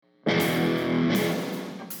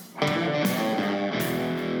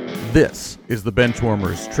This is the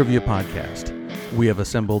Benchwarmers Trivia Podcast. We have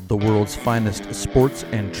assembled the world's finest sports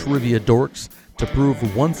and trivia dorks to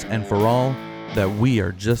prove once and for all that we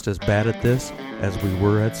are just as bad at this as we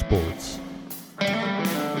were at sports.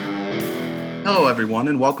 Hello, everyone,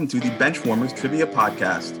 and welcome to the Benchwarmers Trivia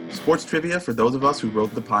Podcast, sports trivia for those of us who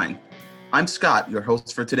rode the pine. I'm Scott, your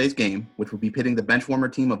host for today's game, which will be pitting the Benchwarmer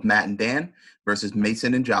team of Matt and Dan versus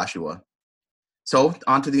Mason and Joshua. So,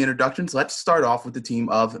 on to the introductions. Let's start off with the team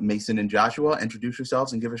of Mason and Joshua. Introduce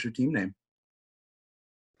yourselves and give us your team name.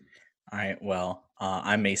 All right, well,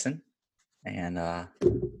 I'm Mason, and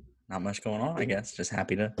not much going on, I guess. Just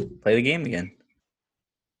happy to play the game again.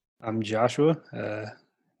 I'm Joshua.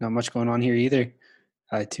 Not much going on here either.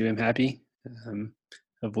 I, too, am happy.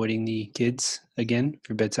 Avoiding the kids again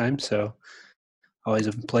for bedtime, so always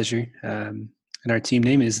a pleasure. And our team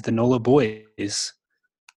name is the NOLA Boys.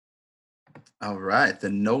 All right,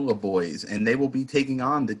 the NOLA Boys, and they will be taking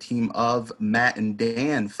on the team of Matt and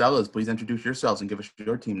Dan. Fellas, please introduce yourselves and give us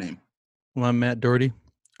your team name. Well, I'm Matt Doherty.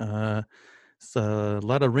 It's a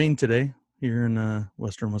lot of rain today here in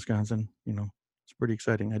western Wisconsin. You know, it's pretty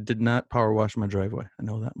exciting. I did not power wash my driveway. I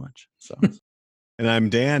know that much. So. And I'm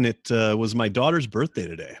Dan. It was my daughter's birthday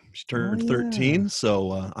today. She turned 13,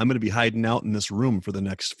 so I'm going to be hiding out in this room for the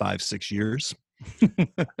next 5-6 years.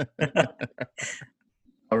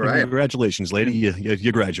 All right. Congratulations, lady.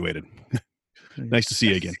 You graduated. Nice to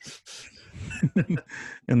see you again.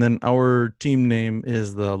 And then our team name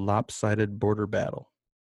is the Lopsided Border Battle.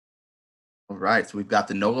 All right, so we've got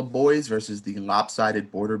the NOLA Boys versus the Lopsided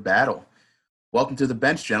Border Battle. Welcome to the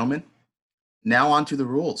bench, gentlemen. Now on to the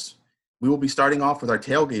rules. We will be starting off with our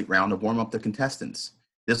tailgate round to warm up the contestants.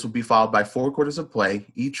 This will be followed by 4 quarters of play,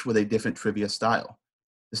 each with a different trivia style.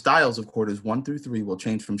 The styles of quarters 1 through 3 will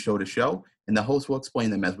change from show to show, and the host will explain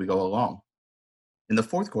them as we go along. In the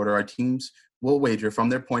 4th quarter, our teams will wager from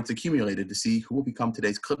their points accumulated to see who will become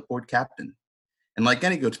today's clipboard captain. And like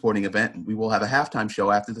any good sporting event, we will have a halftime show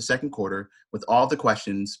after the 2nd quarter with all the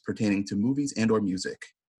questions pertaining to movies and or music.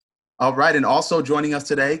 All right, and also joining us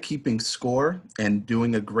today, keeping score and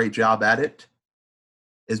doing a great job at it,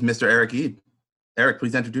 is Mr. Eric Eid. Eric,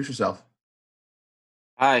 please introduce yourself.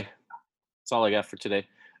 Hi, that's all I got for today.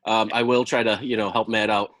 I will try to, help Matt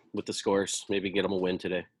out with the scores, maybe get him a win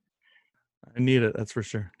today. I need it, that's for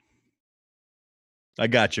sure. I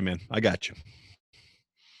got you, man. I got you.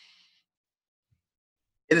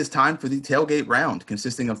 It is time for the tailgate round,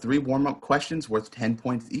 consisting of 3 warm-up questions worth 10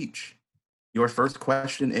 points each. Your first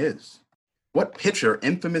question is, what pitcher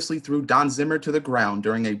infamously threw Don Zimmer to the ground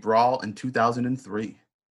during a brawl in 2003?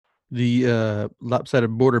 The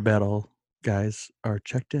Lopsided Border Battle guys are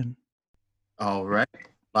checked in. All right.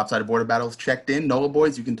 Lopsided Border Battle is checked in. NOLA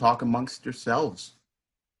Boys, you can talk amongst yourselves.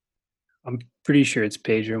 I'm pretty sure it's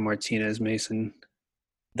Pedro Martinez, Mason.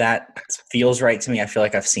 That feels right to me. I feel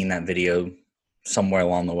like I've seen that video somewhere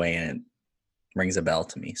along the way, and it rings a bell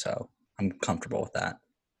to me, so I'm comfortable with that.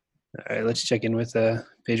 All right, let's check in with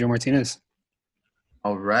Pedro Martinez.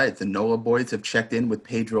 All right. The NOLA Boys have checked in with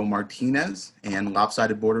Pedro Martinez and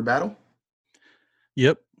Lopsided Border Battle.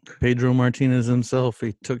 Yep. Pedro Martinez himself.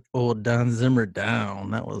 He took old Don Zimmer down.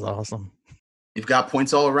 That was awesome. You've got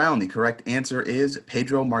points all around. The correct answer is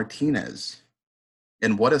Pedro Martinez.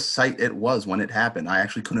 And what a sight it was when it happened. I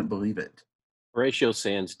actually couldn't believe it. Horatio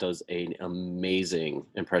Sands does an amazing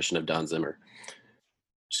impression of Don Zimmer.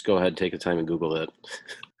 Just go ahead and take the time and Google that.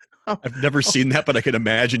 I've never seen that, but I can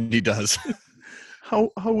imagine he does. How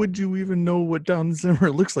would you even know what Don Zimmer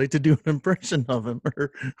looks like to do an impression of him?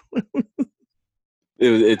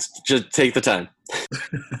 It's just take the time.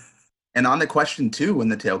 And on to question 2 in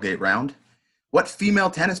the tailgate round. What female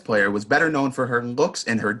tennis player was better known for her looks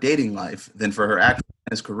and her dating life than for her actual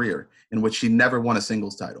tennis career, in which she never won a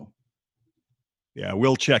singles title? Yeah,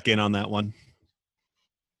 we'll check in on that one.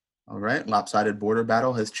 All right. Lopsided Border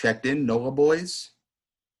Battle has checked in. NOLA Boys.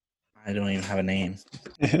 I don't even have a name.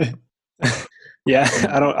 Yeah,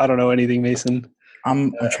 I don't know anything, Mason.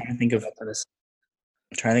 I'm trying to think of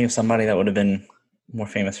somebody that would have been more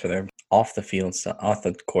famous for their off the field stuff, off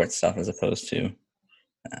the court stuff, as opposed to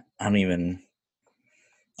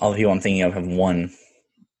all the people I'm thinking of have won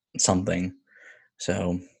something.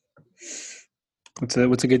 So what's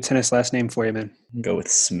a good tennis last name for you, man? Go with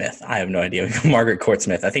Smith. I have no idea. Margaret Court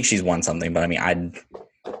Smith. I think she's won something, but I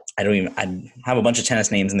have a bunch of tennis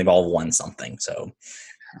names and they've all won something. So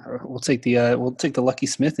we'll take the Lucky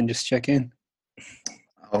Smith and just check in.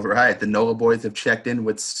 All right. The NOLA Boys have checked in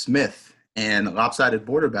with Smith. And Lopsided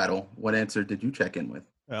Border Battle, what answer did you check in with?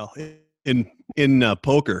 Well, in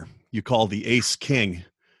poker, you call the ace king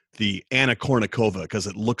the Anna Kournikova because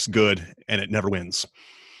it looks good and it never wins.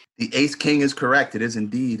 The ace king is correct. It is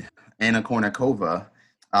indeed Anna Kournikova.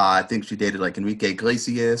 I think she dated like Enrique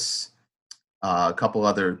Iglesias, a couple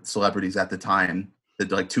other celebrities at the time.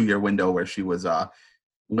 The like 2-year window where she was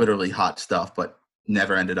literally hot stuff, but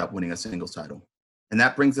never ended up winning a singles title. And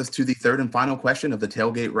that brings us to the third and final question of the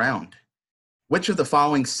tailgate round. Which of the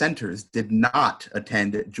following centers did not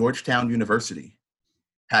attend Georgetown University?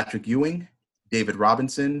 Patrick Ewing, David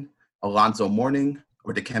Robinson, Alonzo Mourning,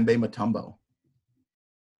 or Dikembe Mutombo?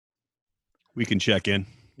 We can check in.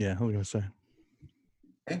 Yeah, what was I going to say?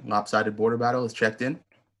 Okay, lopsided border battle is checked in.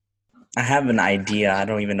 I have an idea. I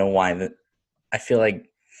don't even know why. I feel like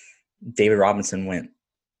David Robinson went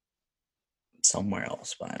somewhere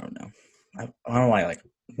else, but I don't know. I don't know why. Like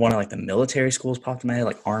one of like the military schools popped in my head,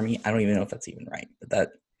 like Army. I don't even know if that's even right, but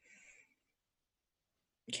that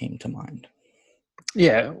came to mind.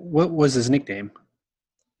 Yeah, what was his nickname?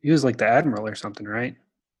 He was like the Admiral or something, right?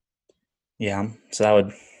 Yeah,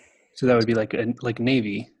 so that would be like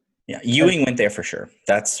Navy. Yeah, Ewing went there for sure.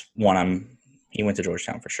 That's one he went to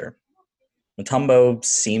Georgetown for sure. Mutombo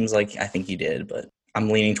seems like I think he did, but I'm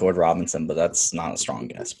leaning toward Robinson, but that's not a strong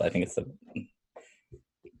guess. But I think it's the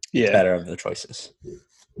better of the choices.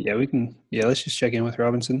 Yeah, let's just check in with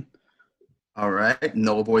Robinson. All right.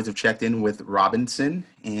 NOLA boys have checked in with Robinson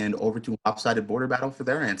and over to lopsided border battle for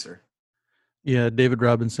their answer. Yeah, David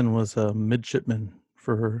Robinson was a midshipman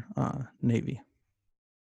for Navy.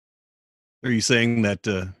 Are you saying that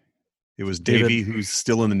it was Davey who's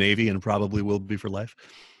still in the Navy and probably will be for life?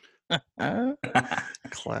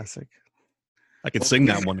 Classic. I could sing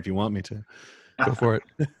that one if you want me to. Go for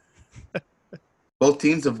it. Both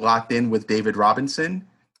teams have locked in with David Robinson,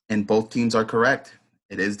 and both teams are correct.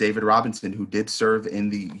 It is David Robinson who did serve in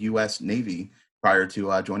the U.S. Navy prior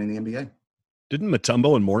to joining the NBA. Didn't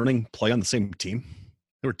Mutombo and Mourning play on the same team?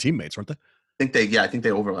 They were teammates, weren't they? I think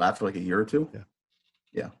they overlapped for like a year or two.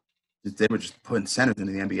 Yeah. They were just putting centers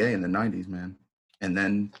into the NBA in the 90s, man. And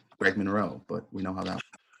then Greg Monroe, but we know how that went.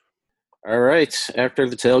 All right. After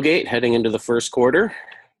the tailgate, heading into the first quarter,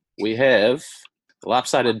 we have the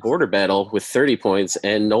lopsided border battle with 30 points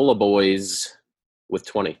and NOLA boys with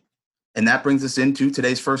 20. And that brings us into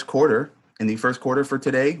today's first quarter. And the first quarter for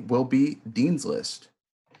today will be Dean's List.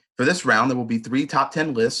 For this round, there will be 3 top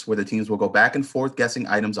 10 lists where the teams will go back and forth guessing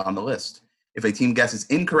items on the list. If a team guesses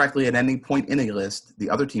incorrectly at any point in a list, the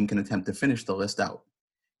other team can attempt to finish the list out.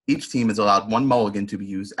 Each team is allowed 1 mulligan to be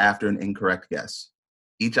used after an incorrect guess.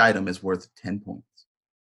 Each item is worth 10 points.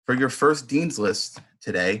 For your first Dean's List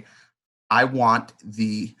today, I want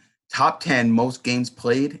the top 10 most games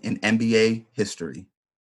played in NBA history.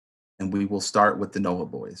 And we will start with the NOLA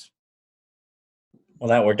boys. Well,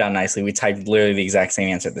 that worked out nicely. We typed literally the exact same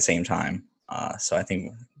answer at the same time. So I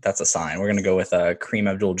think that's a sign. We're going to go with Kareem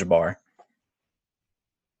Abdul-Jabbar.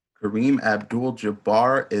 Kareem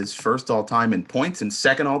Abdul-Jabbar is first all-time in points and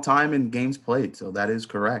second all-time in games played. So that is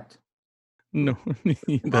correct. No,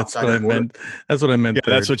 that's what I meant. That's what I meant. Yeah,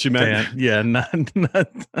 that's what you meant. Dan. Yeah, not.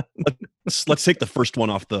 Let's take the first one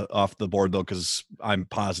off the board though, because I'm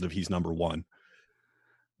positive he's number 1.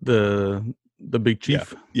 The Big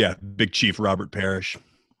Chief. Yeah, Big Chief Robert Parrish.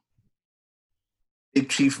 Big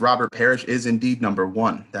Chief Robert Parrish is indeed number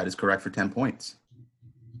 1. That is correct for 10 points.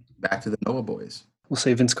 Back to the NOLA boys. We'll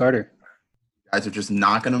say Vince Carter. You guys are just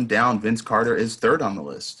knocking them down. Vince Carter is third on the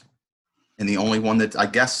list. And the only one that's, I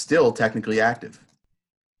guess, still technically active.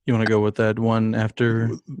 You want to go with that one after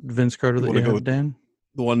Vince Carter that you have, Dan?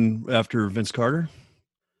 The one after Vince Carter?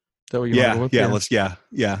 Is that what you want to go with?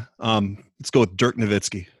 Let's go with Dirk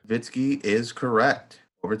Nowitzki. Nowitzki is correct.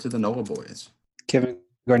 Over to the NOLA boys. Kevin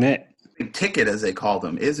Garnett. Big Ticket, as they called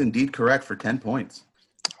him, is indeed correct for 10 points.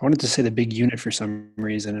 I wanted to say the big unit for some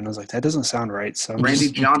reason, and I was like, that doesn't sound right. So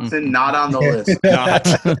Randy Johnson, not on the list.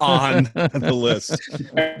 Not on the list.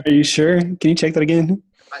 Are you sure? Can you check that again?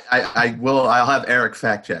 I will. I'll have Eric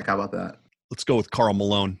fact check. How about that? Let's go with Karl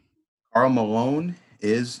Malone. Karl Malone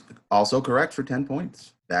is also correct for 10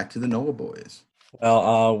 points. Back to the NOLA boys.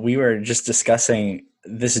 Well, we were just discussing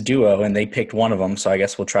this duo, and they picked one of them, so I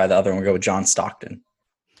guess we'll try the other one. We'll go with John Stockton.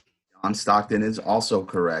 John Stockton is also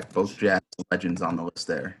correct. Both Jazz legends on the list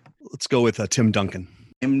there. Let's go with Tim Duncan.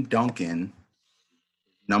 Tim Duncan,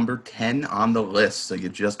 number 10 on the list. So you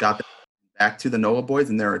just got back to the NOLA boys,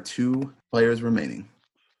 and there are 2 players remaining.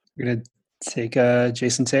 We're going to take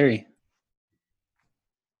Jason Terry. Jason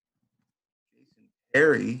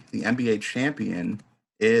Terry, the NBA champion,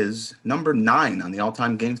 is number 9 on the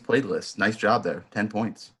all-time games played list. Nice job there. 10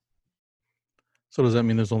 points. So does that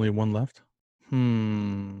mean there's only one left?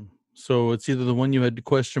 So it's either the one you had the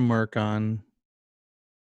question mark on.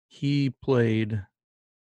 He played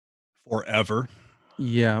forever.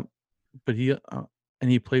 Yeah, but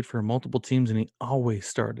he played for multiple teams, and he always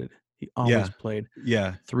started. He always Yeah. played.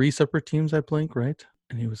 Yeah. 3 separate teams, I think, right?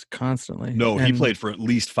 And he was constantly. No, he and- played for at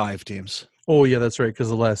least 5 teams. Oh, yeah, that's right. Because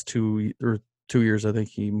the last 2 years, I think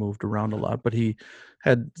he moved around a lot. But he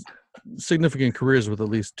had significant careers with at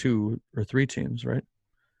least 2 or 3 teams, right?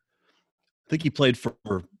 I think he played for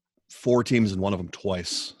 4 teams and one of them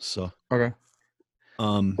twice. So, Okay.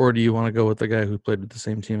 um, Or do you want to go with the guy who played with the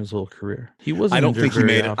same team his whole career? He wasn't. I don't think he injured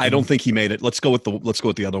made very it. I often. don't think he made it. Let's go with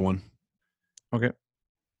the other one. Okay.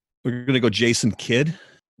 We're gonna go Jason Kidd.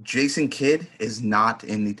 Jason Kidd is not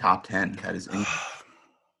in the top 10. That is in.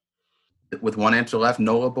 With one answer left,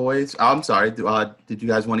 NOLA boys. Oh, I'm sorry. Did you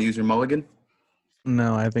guys want to use your mulligan?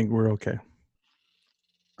 No, I think we're okay.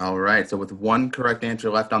 All right. So with one correct answer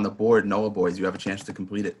left on the board, NOLA boys, you have a chance to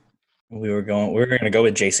complete it. We were going to go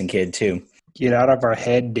with Jason Kidd too. Get out of our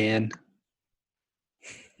head, Dan.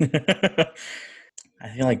 I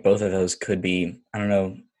feel like both of those could be, I don't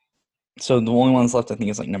know. So the only ones left, I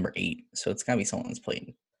think, is like number 8. So it's got to be someone that's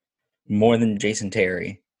played more than Jason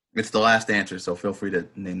Terry. It's the last answer, so feel free to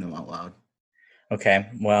name them out loud. Okay.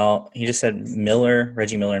 Well, he just said Miller,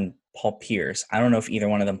 Reggie Miller, and Paul Pierce. I don't know if either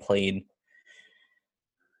one of them played.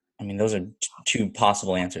 I mean, those are 2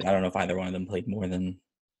 possible answers. I don't know if either one of them played more than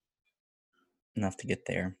enough to get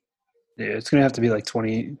there. Yeah, it's going to have to be like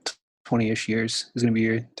 20-ish years is going to be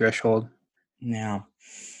your threshold. Now,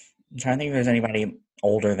 I'm trying to think if there's anybody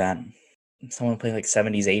older that someone played like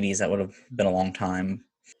 70s, 80s. That would have been a long time.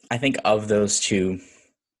 I think of those 2,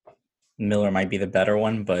 Miller might be the better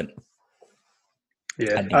one, but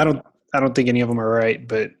Yeah, I don't think any of them are right,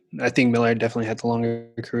 but I think Miller definitely had the longer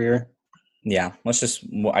career. yeah,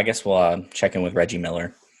 I guess we'll check in with Reggie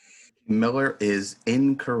Miller. Miller is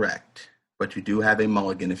incorrect, but you do have a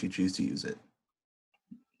mulligan if you choose to use it.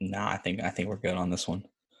 No, I think we're good on this one.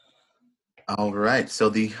 All right. So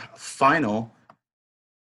the final.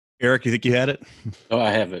 Eric, you think you had it? Oh, I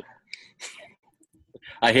have it.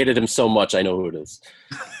 I hated him so much. I know who it is.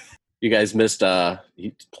 You guys missed.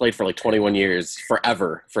 He played for like 21 years,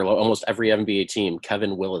 forever, for almost every NBA team.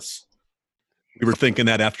 Kevin Willis. We were thinking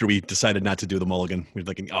that after we decided not to do the mulligan. We were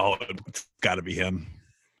thinking, oh, it's got to be him.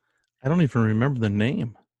 I don't even remember the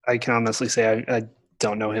name. I can honestly say I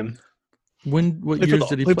don't know him. What years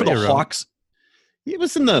did he Played play for the around? Hawks. He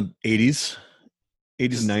was in the 80s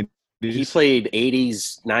and 90s. He played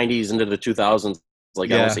 80s, 90s into the 2000s. Like,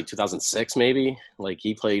 I Yeah. want to say 2006, maybe. Like,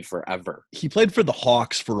 he played forever. He played for the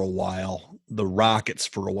Hawks for a while, the Rockets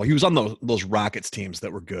for a while. He was on those Rockets teams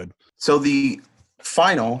that were good. So the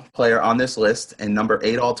final player on this list and number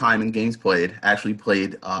 8 all time in games played actually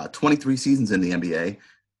played 23 seasons in the NBA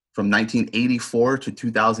from 1984 to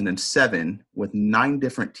 2007 with 9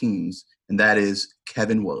 different teams, and that is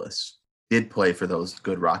Kevin Willis. Did play for those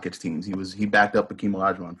good Rockets teams. He backed up Hakeem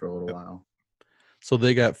Olajuwon for a little while. So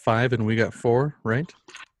they got 5 and we got 4, right?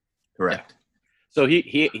 Correct. So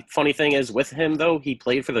he funny thing is, with him, though, he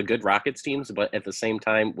played for the good Rockets teams, but at the same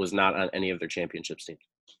time was not on any of their championships teams.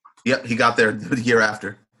 Yep, he got there the year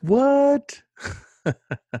after. What?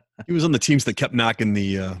 He was on the teams that kept knocking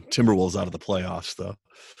the Timberwolves out of the playoffs, though.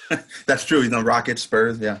 That's true. He's on Rockets,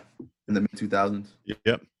 Spurs, yeah, in the mid-2000s.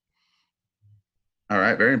 Yep. All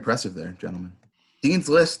right, very impressive there, gentlemen. Dean's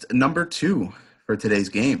List number 2 for today's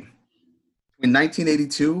game. In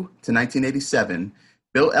 1982 to 1987,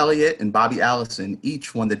 Bill Elliott and Bobby Allison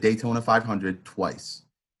each won the Daytona 500 twice.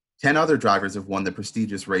 10 other drivers have won the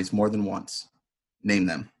prestigious race more than once. Name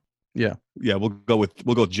them. Yeah, we'll go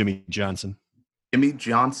with Jimmy Johnson. Jimmy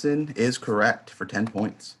Johnson is correct for 10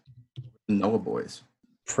 points. NOLA boys.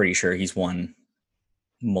 Pretty sure he's won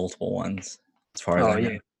multiple ones, as far as I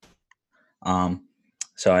know. Yeah.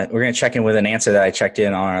 So we're going to check in with an answer that I checked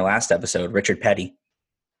in on our last episode, Richard Petty.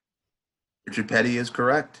 Richard Petty is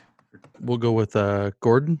correct. We'll go with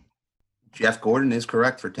Gordon. Jeff Gordon is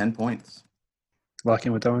correct for 10 points. Lock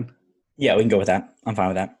in with that one. Yeah, we can go with that. I'm fine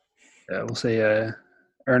with that. We'll say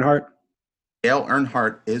Earnhardt. Dale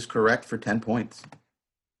Earnhardt is correct for 10 points.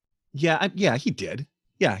 Yeah, he did.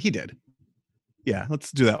 Yeah, he did. Yeah,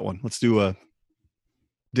 let's do that one. Let's do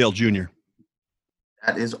Dale Jr.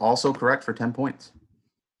 That is also correct for 10 points.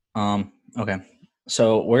 Okay.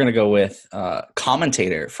 So we're going to go with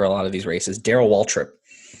commentator for a lot of these races, Darrell Waltrip.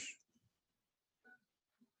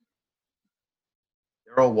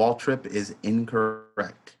 Darrell Waltrip is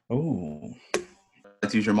incorrect. Ooh.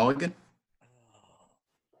 Let's use your mulligan.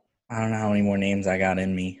 I don't know how many more names I got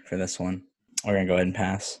in me for this one. We're going to go ahead and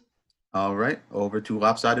pass. All right, over to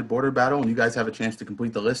Lopsided Border Battle, and you guys have a chance to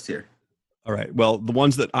complete the list here. All right. Well, the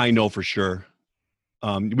ones that I know for sure,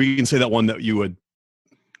 we can say that one that you would.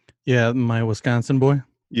 Yeah, my Wisconsin boy.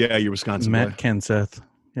 Yeah, your Wisconsin Matt boy. Kenseth.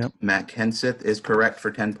 Yep. Matt Kenseth is correct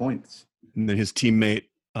for 10 points. And then his teammate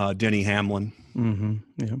Denny Hamlin. Mm-hmm.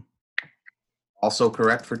 Yeah. Also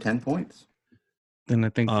correct for 10 points. Then I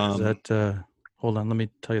think there's that. Hold on, let me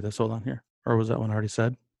tell you this. Hold on here. Or was that one already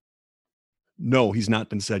said? No, he's not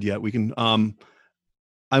been said yet. We can. I'm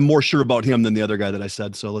more sure about him than the other guy that I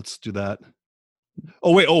said. So let's do that.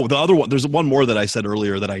 Oh wait. Oh, the other one. There's one more that I said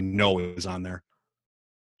earlier that I know is on there.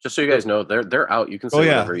 Just so you guys know, they're out. You can say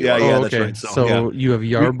whatever you yeah, want. yeah. Oh, That's okay. right. So you have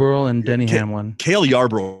Yarborough and Denny Hamlin. Cale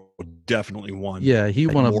Yarborough definitely won. Yeah, he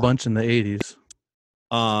won a bunch in the 80s.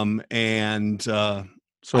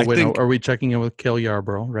 So wait, now, are we checking in with Cale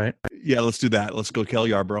Yarborough, right? Yeah, let's do that. Let's go Cale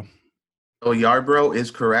Yarborough. So Yarborough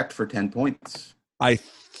is correct for 10 points. I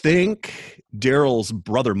think Daryl's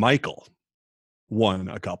brother Michael won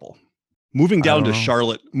a couple. Moving down to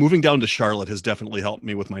Charlotte has definitely helped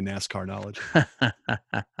me with my NASCAR knowledge.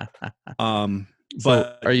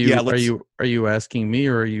 But are you asking me,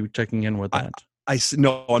 or are you checking in with that?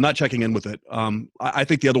 No, I'm not checking in with it. I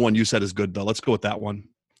think the other one you said is good though. Let's go with that one.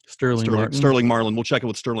 Sterling Marlin. We'll check it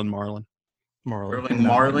with Sterling Marlin.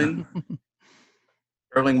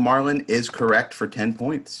 Sterling Marlin is correct for 10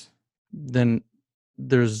 points. Then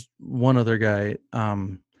there's one other guy,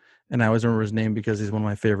 and I always remember his name because he's one of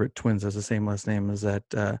my favorite twins. Has the same last name as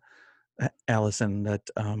that Allison. That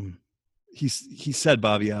he said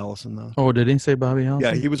Bobby Allison though. Oh, did he say Bobby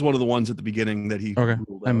Allison? Yeah, he was one of the ones at the beginning that he. Okay,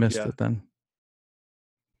 I missed it then.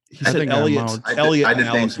 He said Elliot. I did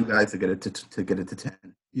thank you guys to get it to 10.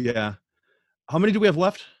 Yeah. How many do we have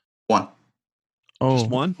left? One. Oh, just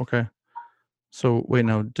one. Okay. So wait,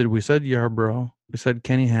 now we said Yarborough? We said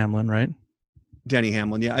Kenny Hamlin, right? Denny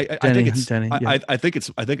Hamlin. Yeah, I think it's Denny. I think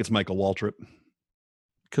it's Michael Waltrip.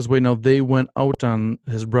 Because wait, no, they went out on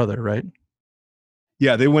his brother, right?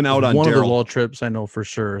 Yeah, they went out on one Darryl. of the Waltrips. I know for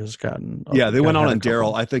sure has gotten. Yeah, they went out on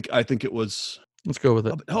Darryl. I think it was. Let's go with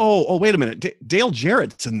it. Oh, wait a minute. Dale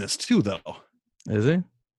Jarrett's in this too, though. Is he?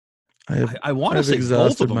 I want to say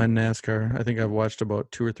exhausted both of them. my NASCAR. I think I've watched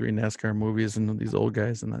about 2 or 3 NASCAR movies and these old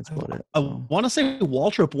guys, and that's about it. I want to say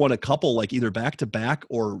Waltrip won a couple, like either back to back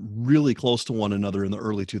or really close to one another in the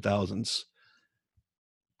early 2000s.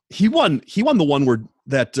 He won the one where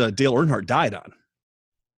that Dale Earnhardt died on.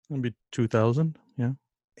 Maybe 2000. Yeah.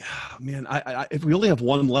 Man, I if we only have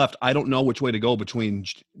one left, I don't know which way to go between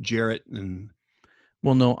Jarrett and.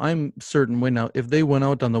 Well, no, I'm certain. Wait, now, if they went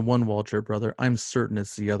out on the one Waltrip brother, I'm certain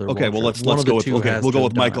it's the other. Okay, Waltrip. well let's go with we'll go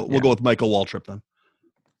with Michael. We'll go with Michael Waltrip then.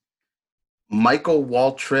 Michael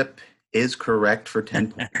Waltrip is correct for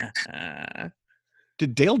 10 points.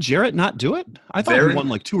 Did Dale Jarrett not do it? I thought he won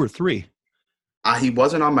like 2 or 3. He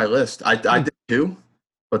wasn't on my list. I did 2,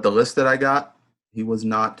 but the list that I got, he was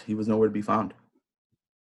not. He was nowhere to be found.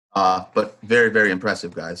 But very, very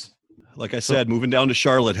impressive, guys. Like I said, moving down to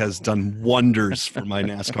Charlotte has done wonders for my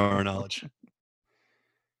NASCAR knowledge.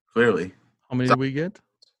 Clearly. How many did we get?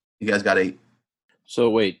 You guys got 8. So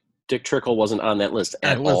wait, Dick Trickle wasn't on that list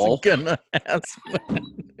at all? Gonna ask.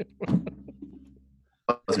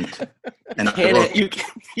 Wasn't. And you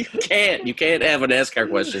can't have a NASCAR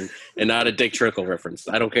question and not a Dick Trickle reference.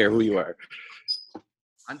 I don't care who you are.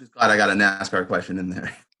 I'm just glad I got a NASCAR question in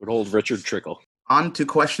there. Good old Richard Trickle. On to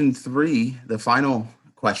question 3, the final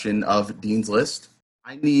question of Dean's list.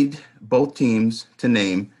 I need both teams to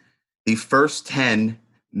name the first 10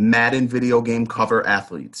 Madden video game cover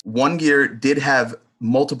athletes. One gear did have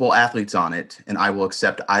multiple athletes on it, and I will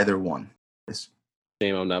accept either one.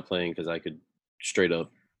 Shame I'm not playing because I could straight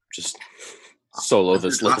up just solo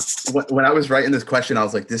this list. When I was writing this question, I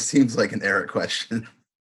was like, this seems like an Eric question.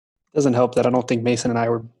 Doesn't help that I don't think Mason and I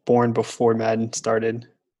were born before Madden started.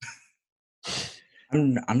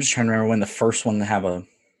 I'm just trying to remember when the first one to have a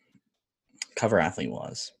cover athlete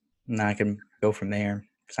was. And I can go from there.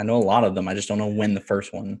 Because I know a lot of them. I just don't know when the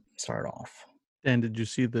first one started off. And did you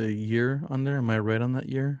see the year on there? Am I right on that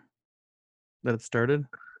year that it started?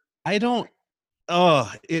 I don't. I'm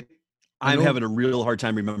having a real hard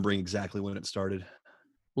time remembering exactly when it started.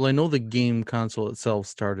 Well, I know the game console itself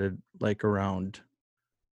started like around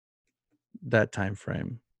that time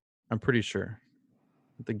frame. I'm pretty sure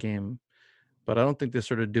the game. But I don't think they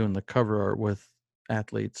started doing the cover art with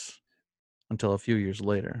athletes until a few years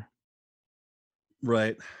later.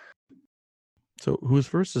 Right. So who's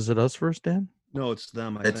first? Is it us first, Dan? No, it's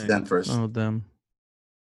them. It's them first. Oh, them.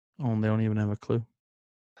 Oh, and they don't even have a clue.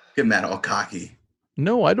 Get Matt all cocky.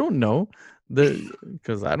 No, I don't know.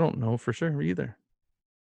 Because I don't know for sure either.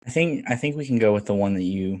 I think we can go with the one that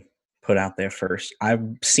you put out there first. I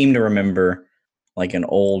seem to remember like an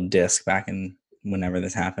old disc back in whenever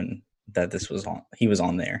this happened that this was on. He was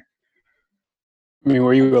on there. I mean,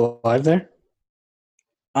 were you alive there?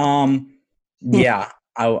 Yeah,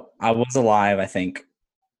 I was alive, I think,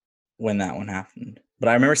 when that one happened. but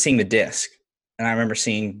I remember seeing the disc, and I remember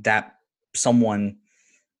seeing that someone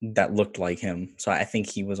that looked like him. So I think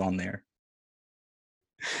he was on there.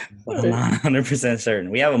 But I'm not 100%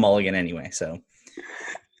 certain. We have a mulligan anyway, so.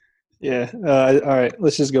 Yeah. All right.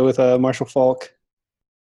 Let's just go with Marshall Faulk.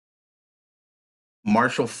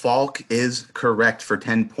 Marshall Faulk is correct for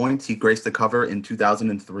 10 points. He graced the cover in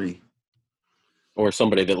 2003. Or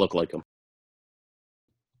somebody that looked like him.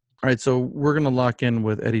 All right, so we're going to lock in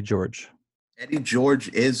with Eddie George. Eddie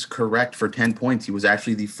George is correct for 10 points. He was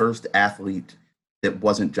actually the first athlete that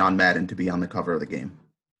wasn't John Madden to be on the cover of the game.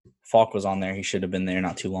 Falk was on there. He should have been there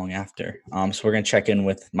not too long after. So we're going to check in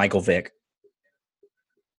with Michael Vick.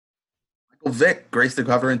 Michael Vick graced the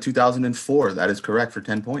cover in 2004. That is correct for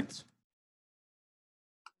 10 points.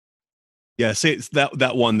 Yeah, say it's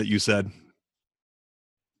that one that you said.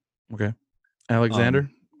 Okay. Alexander?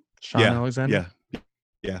 Sean Alexander?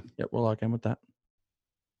 Yeah. Yep, we'll lock in with that.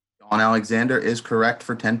 Sean Alexander is correct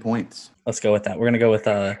for 10 points. Let's go with that. We're going to go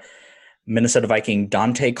with Minnesota Viking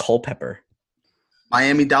Dante Culpepper.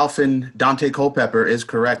 Miami Dolphin Dante Culpepper is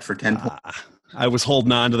correct for 10 points. I was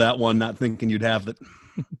holding on to that one, not thinking you'd have it.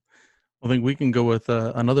 I think we can go with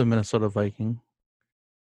another Minnesota Viking,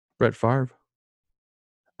 Brett Favre.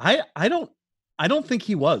 I don't think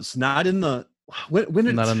he was. Not in the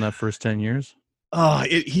not in that first 10 years.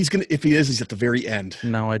 He's gonna. If he is, he's at the very end.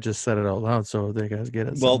 Now I just said it out loud, so they guys get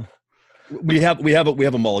it. Well, we have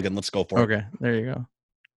a mulligan. Let's go for it. Okay, there you go.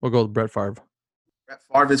 We'll go with Brett Favre. Brett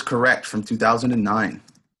Favre is correct from 2009.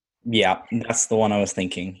 Yeah, that's the one I was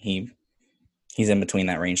thinking. He's in between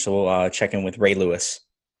that range. So we'll check in with Ray Lewis.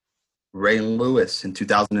 Ray Lewis in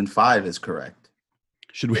 2005 is correct.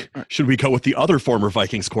 Should we go with the other former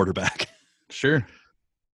Vikings quarterback? Sure.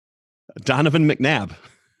 Donovan McNabb.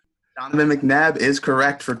 Donovan McNabb is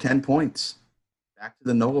correct for 10 points. Back to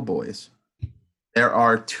the NOLA boys. There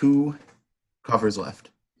are 2 covers left.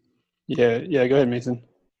 Yeah. Go ahead, Mason.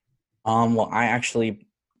 Well, I actually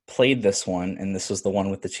played this one, and this was the one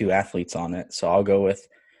with the 2 athletes on it. So I'll go with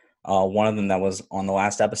one of them that was on the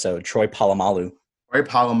last episode, Troy Polamalu. Troy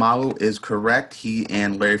Polamalu is correct. He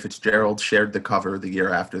and Larry Fitzgerald shared the cover the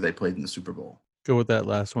year after they played in the Super Bowl. Go with that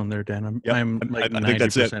last one there, Dan. I'm like I think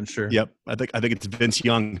that's it. 90% sure. Yep. I think it's Vince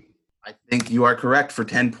Young. I think you are correct for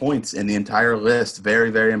 10 points in the entire list.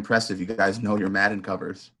 Very, very impressive. You guys know your Madden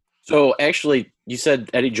covers. So actually, you said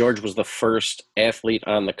Eddie George was the first athlete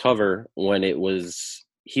on the cover when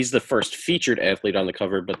he's the first featured athlete on the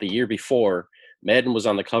cover, but the year before, Madden was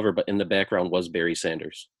on the cover, but in the background was Barry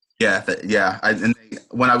Sanders. Yeah.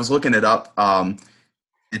 When I was looking it up,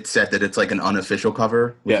 it said that it's like an unofficial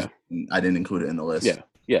cover. Yeah. I didn't include it in the list.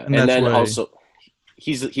 Yeah. And then also,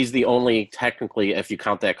 he's the only, technically, if you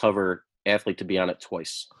count that cover, athlete to be on it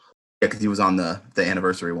twice. Yeah, because he was on the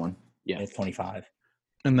anniversary one. Yeah, 25.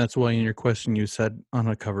 And that's why in your question you said on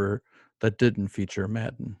a cover that didn't feature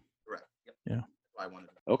Madden. Correct. Yep. Yeah.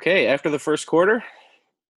 Okay, after the first quarter,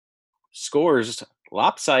 scores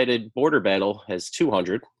lopsided border battle has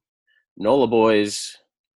 200. NOLA boys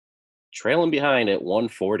trailing behind at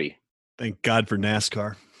 140. Thank God for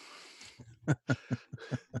NASCAR. Can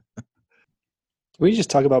we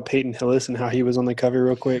just talk about Peyton Hillis and how he was on the cover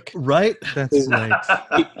real quick? Right? That's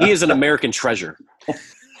right. He is an American treasure.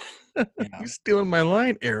 You're stealing my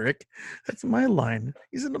line, Eric. That's my line.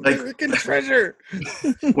 He's an American treasure.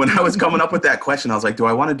 When I was coming up with that question, I was like, do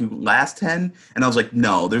I want to do last 10? And I was like,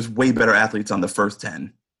 no, there's way better athletes on the first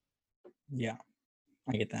 10. Yeah,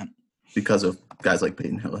 I get that. Because of guys like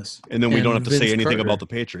Peyton Hillis. And then we don't have to say Vince anything Carter. about the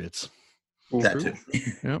Patriots. That too.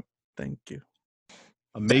 Yep. Thank you.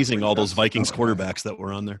 Amazing, all those Vikings quarterbacks that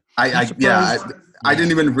were on there. I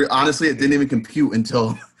didn't even honestly, it didn't even compute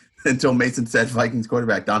until Mason said Vikings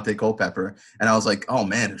quarterback Dante Culpepper, and I was like, oh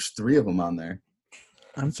man, there's 3 of them on there.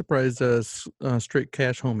 I'm surprised Straight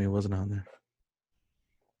Cash Homie wasn't on there.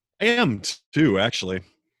 I am too, actually.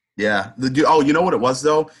 Yeah. You know what it was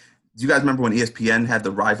though? Do you guys remember when ESPN had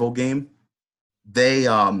the rival game? They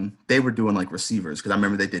were doing like receivers because I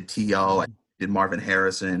remember they did T.O., I did Marvin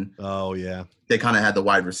Harrison. Oh yeah. They kind of had the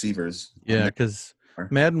wide receivers. Yeah, because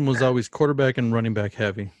Madden was always quarterback and running back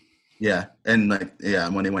heavy. Yeah, and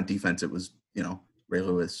when they went defense, it was Ray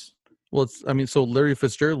Lewis. Well, so Larry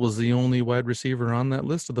Fitzgerald was the only wide receiver on that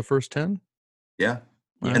list of the first 10. Yeah,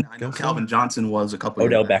 I and I know guess Calvin Johnson was a couple.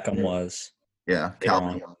 Odell years back. Beckham was. Yeah, They were Calvin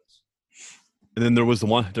on. was. And then there was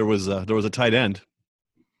a tight end.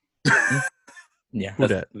 Yeah. Who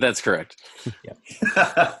dat? That's correct.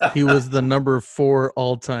 He was the number 4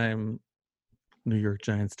 all-time New York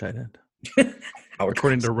Giants tight end,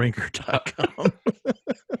 according to Ranker.com.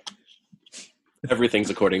 Everything's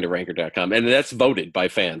according to Ranker.com. And that's voted by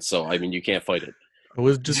fans. So, I mean, you can't fight it. I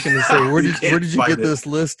was just going to say, where did you find get it. this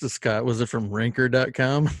list, Scott? Was it from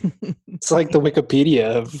ranker.com? It's like the Wikipedia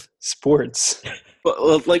of sports.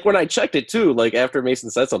 But like when I checked it too, like after Mason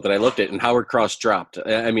said something, I looked at it and Howard Cross dropped.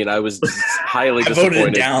 I mean, I was highly I voted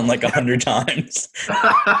disappointed. it down like 100 times.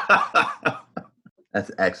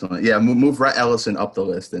 That's excellent. Yeah, move Rhett Ellison up the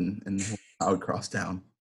list and Howard Cross down.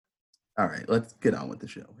 All right, let's get on with the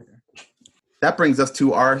show here. That brings us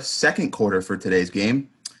to our second quarter for today's game,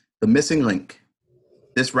 the missing link.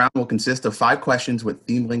 This round will consist of 5 questions with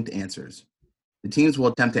theme-linked answers. The teams will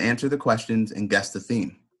attempt to answer the questions and guess the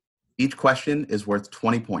theme. Each question is worth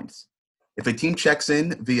 20 points. If a team checks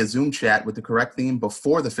in via Zoom chat with the correct theme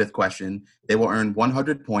before the 5th question, they will earn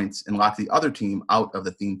 100 points and lock the other team out of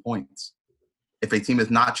the theme points. If a team is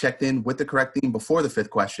not checked in with the correct theme before the 5th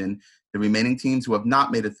question, the remaining teams who have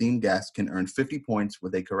not made a theme guess can earn 50 points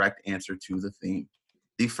with a correct answer to the theme.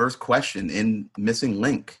 The first question in Missing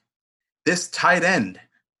Link. This tight end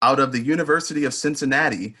out of the University of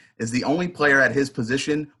Cincinnati is the only player at his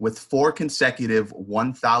position with 4 consecutive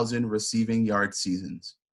 1,000 receiving yard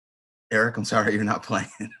seasons. Eric, I'm sorry you're not playing.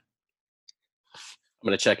 I'm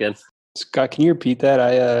going to check in. Scott, can you repeat that?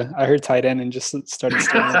 I heard tight end and just started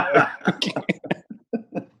staring.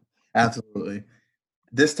 Absolutely.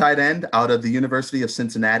 This tight end out of the University of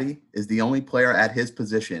Cincinnati is the only player at his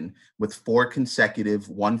position with 4 consecutive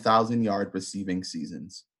 1,000-yard receiving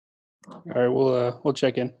seasons. All right, we'll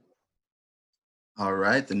check in. All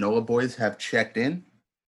right, the NOLA boys have checked in.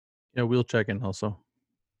 Yeah, we'll check in also.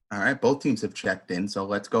 All right, both teams have checked in. So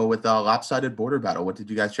let's go with lopsided border battle. What did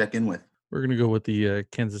you guys check in with? We're going to go with the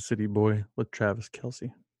Kansas City boy with Travis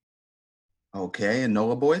Kelce. Okay, and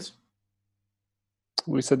NOLA boys?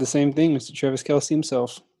 We said the same thing, Mr. Travis Kelce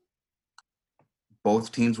himself.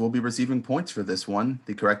 Both teams will be receiving points for this one.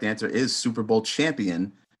 The correct answer is Super Bowl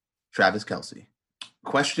champion Travis Kelce.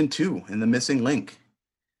 Question 2 in the missing link.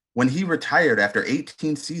 When he retired after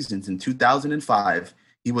 18 seasons in 2005,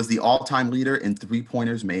 he was the all-time leader in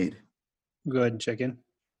three-pointers made. Go ahead and check in.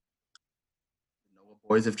 NOLA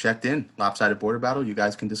boys have checked in. Lopsided border battle, you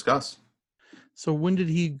guys can discuss. So when did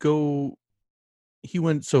he go?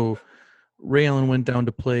 So Ray Allen went down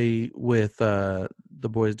to play with the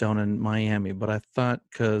boys down in Miami, but I thought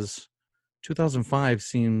because 2005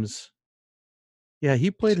 seems, yeah,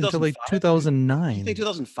 he played until like 2009. You think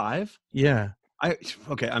 2005? Yeah.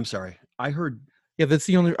 Okay, I'm sorry. I heard. Yeah, that's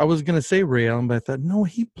the only. I was gonna say Ray Allen, but I thought no,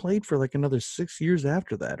 he played for like another 6 years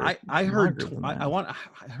after that. I heard. longer than I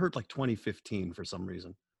that. heard like 2015 for some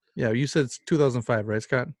reason. Yeah, you said it's 2005, right,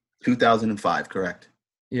 Scott? 2005, correct.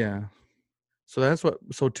 Yeah. So that's what.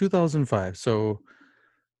 So 2005. So,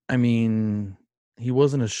 I mean, he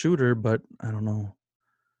wasn't a shooter, but I don't know.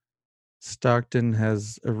 Stockton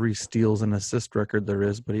has every steals and assist record there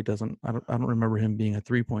is, but he doesn't. I don't remember him being a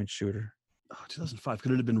 3-point shooter. Oh, 2005.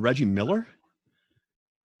 Could it have been Reggie Miller?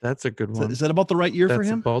 That's a good one. Is that about the right year for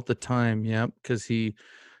him? That's about the time, yeah, because he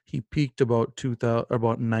peaked about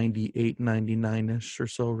 98, 99-ish or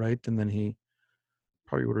so, right? And then he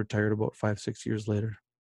probably would have retired about 5-6 years later.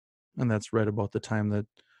 And that's right about the time that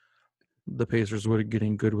the Pacers were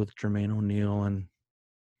getting good with Jermaine O'Neal and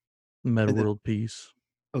Meta World Peace.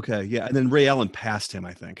 Okay, yeah, and then Ray Allen passed him,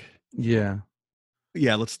 I think. Yeah.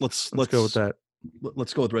 Yeah, let's go with that.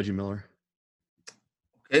 Let's go with Reggie Miller.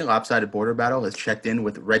 Okay, lopsided border battle has checked in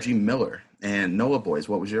with Reggie Miller. And NOLA boys,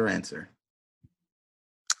 what was your answer?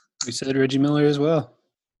 We said Reggie Miller as well.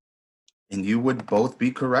 And you would both be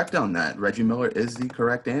correct on that. Reggie Miller is the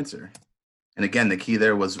correct answer. And again, the key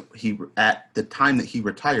there was at the time that he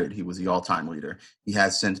retired, he was the all-time leader. He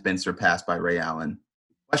has since been surpassed by Ray Allen.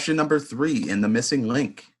 Question number 3 in the missing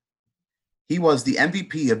link. He was the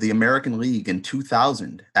MVP of the American League in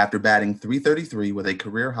 2000 after batting .333 with a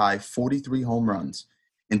career-high 43 home runs.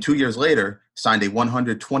 And 2 years later, signed a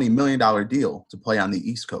 $120 million deal to play on the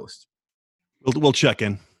East Coast. We'll check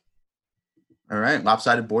in. All right,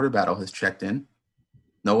 lopsided border battle has checked in.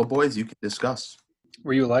 NOLA boys, you can discuss.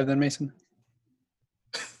 Were you alive then, Mason?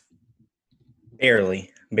 Barely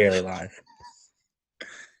live.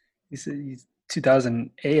 You said he's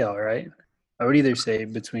 2000 AL, right? I would either say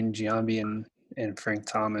between Giambi and Frank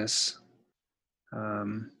Thomas. I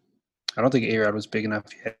don't think A-Rod was big enough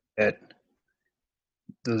yet.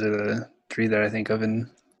 Those are the 3 that I think of in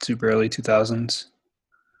super early 2000s.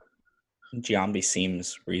 Giambi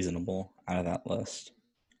seems reasonable out of that list.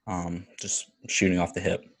 Just shooting off the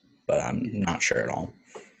hip, but I'm not sure at all.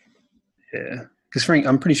 Yeah. Because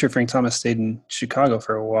I'm pretty sure Frank Thomas stayed in Chicago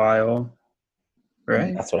for a while,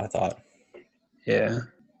 right? That's what I thought. Yeah.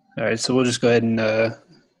 All right, so we'll just go ahead and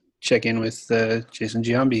check in with Jason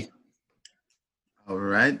Giambi. All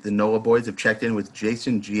right. The NOLA boys have checked in with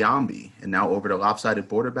Jason Giambi. And now over to Lopsided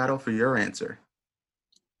Border Battle for your answer.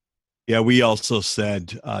 Yeah, we also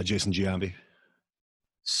said Jason Giambi.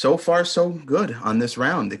 So far, so good on this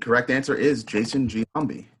round. The correct answer is Jason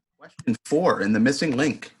Giambi. Question 4 in the missing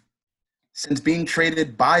link. Since being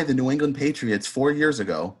traded by the New England Patriots 4 years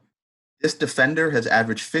ago, this defender has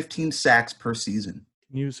averaged 15 sacks per season.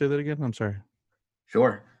 Can you say that again? I'm sorry.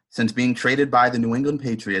 Sure. Since being traded by the New England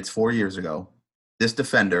Patriots 4 years ago, this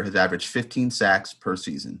defender has averaged 15 sacks per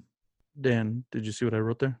season. Dan, did you see what I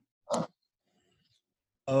wrote there?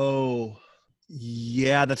 Oh,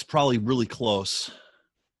 yeah, that's probably really close.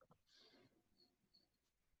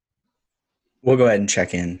 We'll go ahead and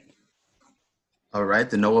check in. All right.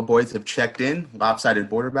 The NOLA boys have checked in. Lopsided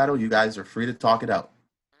Border Battle. You guys are free to talk it out.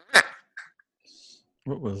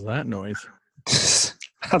 What was that noise?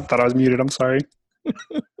 I thought I was muted. I'm sorry.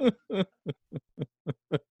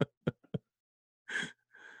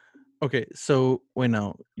 Okay, so wait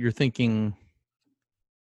now. You're thinking.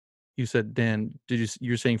 You said Dan.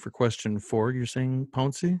 You're saying for question 4? You're saying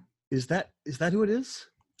Pouncey? Is that who it is?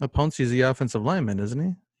 Pouncey's the offensive lineman, isn't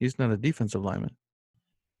he? He's not a defensive lineman.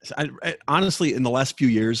 I honestly, in the last few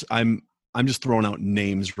years, I'm just throwing out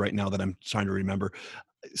names right now that I'm trying to remember.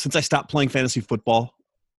 Since I stopped playing fantasy football,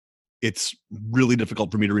 it's really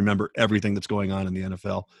difficult for me to remember everything that's going on in the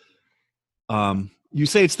NFL. You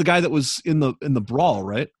say it's the guy that was in the brawl,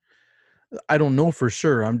 right? I don't know for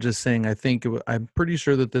sure. I'm just saying. I'm pretty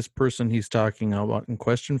sure that this person he's talking about in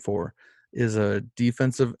question 4 is a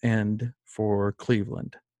defensive end for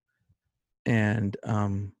Cleveland, and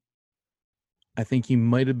I think he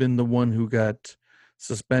might have been the one who got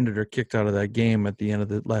suspended or kicked out of that game at the end of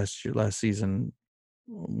the last season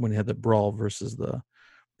when he had the brawl versus the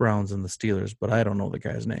Browns and the Steelers. But I don't know the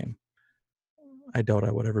guy's name. I doubt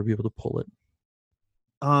I would ever be able to pull it.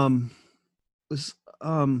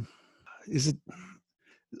 Is it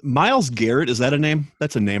Myles Garrett? Is that a name?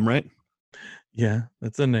 That's a name, right? Yeah,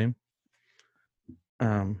 that's a name.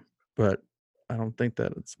 But I don't think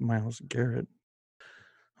that it's Myles Garrett.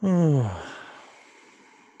 Oh.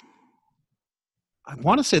 I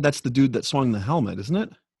want to say that's the dude that swung the helmet, isn't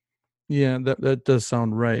it? Yeah, that does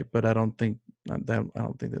sound right, but I don't think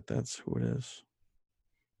that's who it is.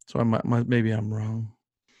 So maybe I'm wrong.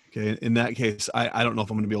 Okay, in that case, I don't know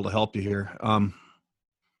if I'm going to be able to help you here.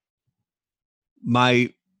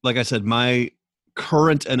 Like I said, my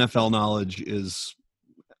current NFL knowledge is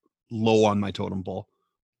low on my totem pole.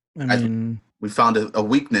 I mean, we found a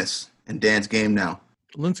weakness in Dan's game now.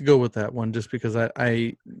 Let's go with that one, just because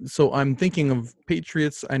so I'm thinking of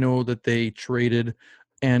Patriots. I know that they traded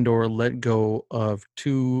and or let go of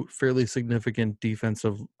 2 fairly significant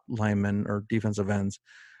defensive linemen or defensive ends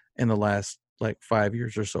in the last 5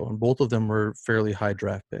 years or so, and both of them were fairly high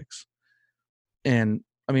draft picks. And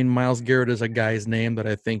I mean, Myles Garrett is a guy's name that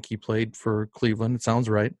I think he played for Cleveland. It sounds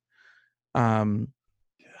right. I'm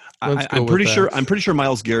pretty sure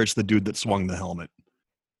Myles Garrett's the dude that swung the helmet.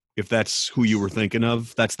 If that's who you were thinking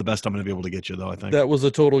of, that's the best I'm going to be able to get you, though, I think. That was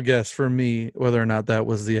a total guess for me, whether or not that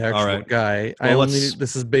was the actual guy. Well,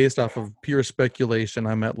 this is based off of pure speculation.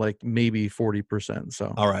 I'm at maybe 40%.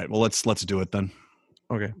 So all right, well let's do it then.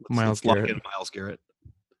 Okay, Myles Garrett. Lock in Myles Garrett.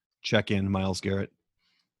 Check in Myles Garrett.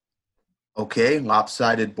 Okay,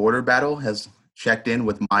 Lopsided Border Battle has checked in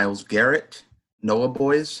with Myles Garrett. NOLA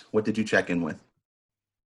boys, what did you check in with?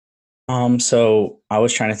 So I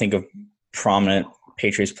was trying to think of prominent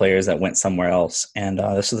Patriots players that went somewhere else, and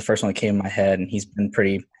this is the first one that came in my head, and he's been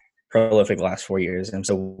pretty prolific the last 4 years, and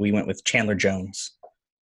so we went with Chandler Jones.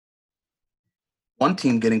 One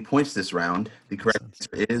team getting points this round. The correct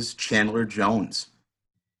answer is Chandler Jones.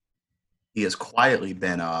 He has quietly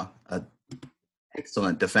been a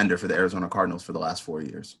excellent defender for the Arizona Cardinals for the last 4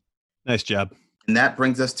 years. Nice job. And that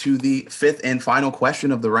brings us to the 5th and final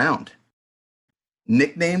question of the round.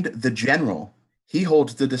 Nicknamed the General, he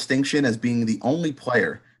holds the distinction as being the only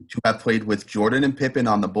player to have played with Jordan and Pippen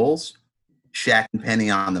on the Bulls, Shaq and Penny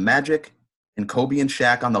on the Magic, and Kobe and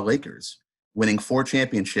Shaq on the Lakers, winning 4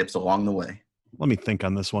 championships along the way. Let me think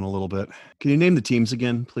on this one a little bit. Can you name the teams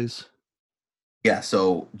again, please? Yeah,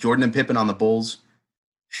 so Jordan and Pippen on the Bulls,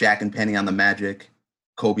 Shaq and Penny on the Magic,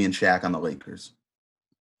 Kobe and Shaq on the Lakers.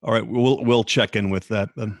 All right, we'll check in with that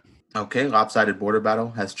then. Okay, Lopsided Border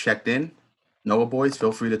Battle has checked in. NOLA boys,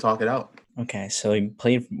 feel free to talk it out. Okay, so he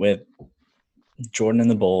played with Jordan and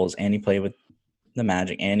the Bulls, and he played with the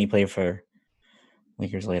Magic, and he played for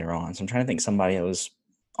Lakers later on. So I'm trying to think somebody that was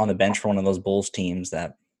on the bench for one of those Bulls teams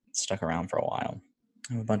that stuck around for a while.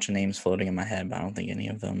 I have a bunch of names floating in my head, but I don't think any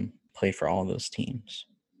of them played for all of those teams.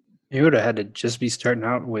 You would have had to just be starting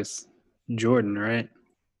out with Jordan, right?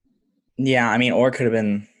 Yeah, I mean, or it could have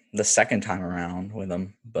been the second time around with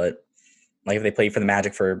them, but like if they played for the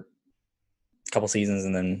Magic for a couple seasons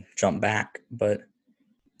and then jumped back. But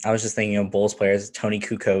I was just thinking of Bulls players, Tony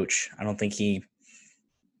Kukoc. I don't think he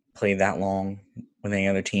played that long with any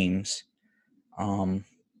other teams.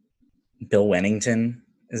 Bill Wennington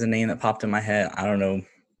is a name that popped in my head. I don't know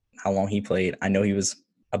how long he played. I know he was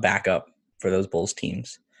a backup for those Bulls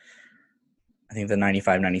teams. I think the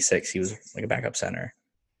 95-96, he was like a backup center.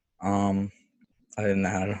 Other than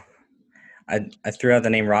that, I threw out the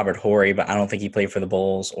name Robert Horry, but I don't think he played for the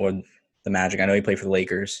Bulls or the Magic. I know he played for the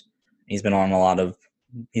Lakers. He's been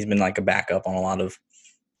like a backup on a lot of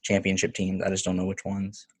championship teams. I just don't know which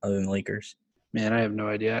ones other than the Lakers. Man, I have no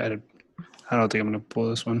idea. I don't think I'm going to pull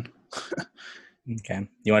this one. Okay.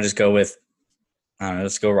 You want to just go with, I don't know,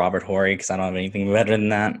 let's go Robert Horry because I don't have anything better than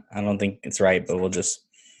that. I don't think it's right, but we'll just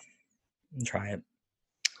try it.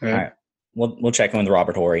 All All right. We'll check in with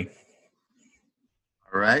Robert Horry.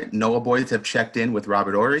 All right. NOLA boys have checked in with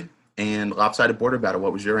Robert Horry. And Lopsided Border Battle,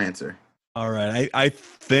 what was your answer? All right.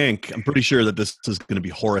 I'm pretty sure that this is going to be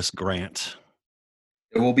Horace Grant.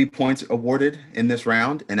 There will be points awarded in this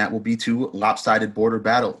round, and that will be to Lopsided Border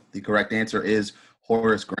Battle. The correct answer is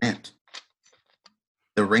Horace Grant.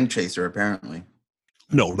 The ring chaser, apparently.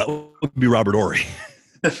 No, that would be Robert Horry.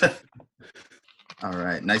 All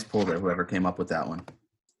right. Nice pull there, whoever came up with that one.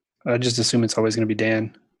 I just assume it's always going to be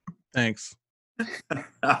Dan. Thanks.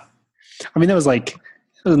 I mean, it was like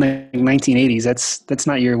 1980s. That's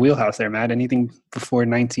not your wheelhouse there, Matt. Anything before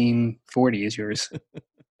 1940 is yours.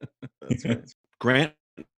 Grant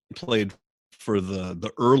played for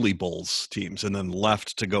the early Bulls teams and then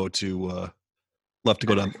left to go to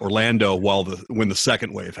Orlando when the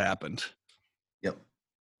second wave happened. Yep.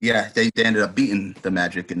 Yeah, they ended up beating the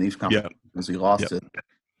Magic in these competitions. He lost to the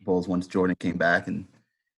Bulls once Jordan came back, and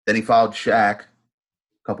then he followed Shaq a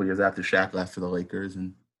couple years after Shaq left for the Lakers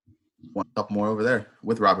and won a couple more over there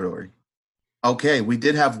with Robert Horry. Okay, we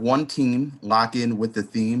did have one team lock in with the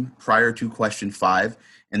theme prior to question 5,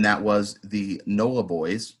 and that was the NOLA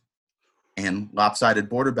boys. And Lopsided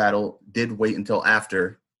Border Battle did wait until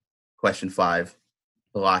after question 5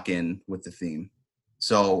 to lock in with the theme.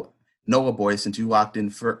 So, NOLA boys, since you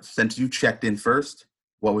checked in first,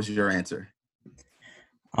 what was your answer?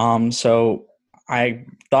 So I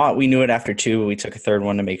thought we knew it after 2, but we took a third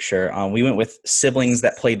one to make sure. We went with siblings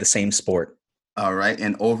that played the same sport. All right,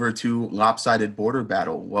 and over to Lopsided Border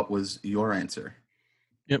Battle. What was your answer?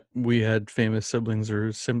 Yep, we had famous siblings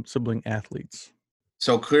or sibling athletes.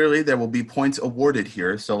 So clearly there will be points awarded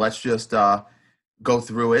here. So let's just go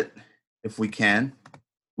through it if we can.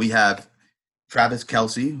 We have Travis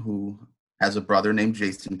Kelce, who has a brother named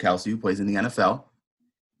Jason Kelce, who plays in the NFL.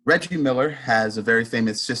 Reggie Miller has a very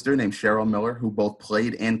famous sister named Cheryl Miller, who both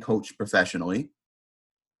played and coached professionally.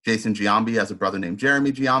 Jason Giambi has a brother named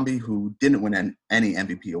Jeremy Giambi, who didn't win any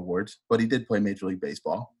MVP awards, but he did play Major League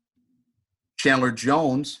Baseball. Chandler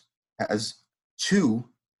Jones has 2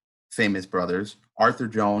 famous brothers, Arthur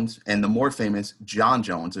Jones and the more famous John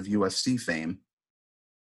Jones of UFC fame.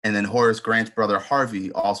 And then Horace Grant's brother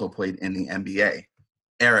Harvey also played in the NBA.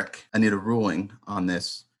 Eric, I need a ruling on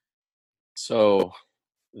this. So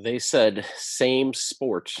they said same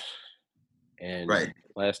sport. And Right.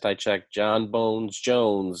 Last I checked, John Bones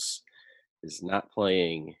Jones is not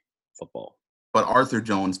playing football. But Arthur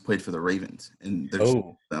Jones played for the Ravens, and there's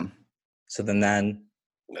them. So then that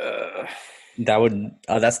would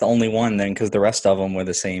that's the only one then, because the rest of them were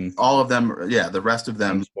the same. All of them, yeah. The rest of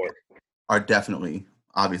them are definitely,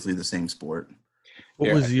 obviously, the same sport.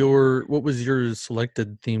 What was your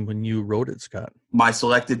selected theme when you wrote it, Scott? My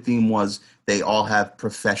selected theme was they all have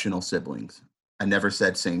professional siblings. I never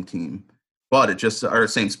said same team, or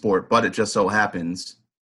same sport, but it just so happens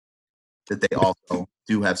that they also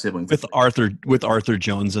do have siblings. With Arthur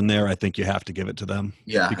Jones in there, I think you have to give it to them.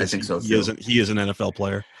 Yeah, I think so too. He is an NFL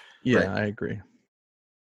player. Yeah, Right. I agree.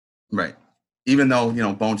 Right. Even though,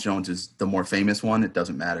 Bones Jones is the more famous one, it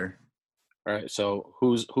doesn't matter. All right, so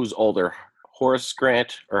who's older, Horace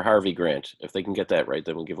Grant or Harvey Grant? If they can get that right,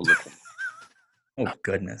 then we'll give them the point. Oh,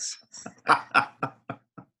 goodness.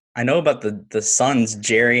 I know about the sons,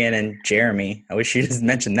 Jarian and Jeremy. I wish you just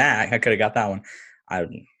mentioned that. I could have got that one.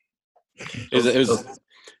 It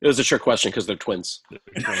was a trick question because they're twins.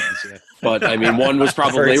 But, I mean, one was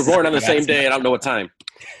probably born on the same day. I don't know what time.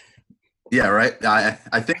 Yeah, right. I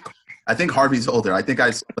think Harvey's older. I think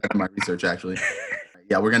I saw that in my research, actually.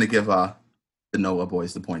 Yeah, we're going to give the NOLA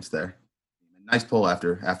boys the points there. Nice pull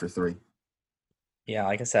after 3. Yeah,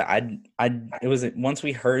 like I said, it was once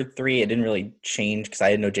we heard 3, it didn't really change because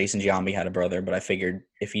I didn't know Jason Giambi had a brother, but I figured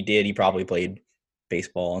if he did, he probably played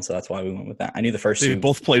baseball, and so that's why we went with that. I knew the first They two,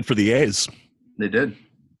 both played for the A's. They did.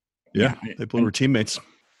 Yeah, they both were teammates.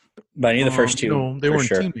 but I knew the first two. No, they for weren't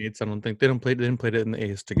sure. teammates. I don't think they didn't play it in the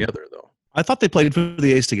A's together though. I thought they played for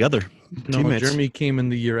the A's together. No, Teammates. Jeremy came in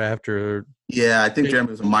the year after Yeah, I think Jeremy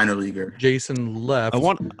was a minor leaguer. Jason left.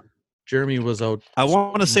 Jeremy was out. I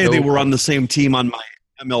want to say they were on the same team on my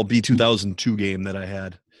MLB 2002 game that I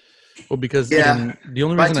had. Well, because Yeah. the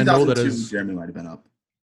only By reason I know that 2002, is Jeremy might have been up.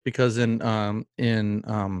 because in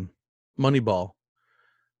Moneyball,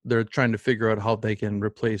 they're trying to figure out how they can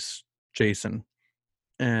replace Jason,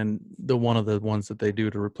 and one of the ones that they do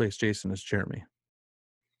to replace Jason is Jeremy.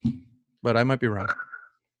 But I might be wrong.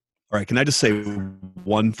 All right, can I just say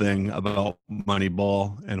one thing about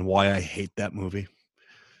Moneyball and why I hate that movie?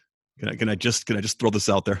 Can I just throw this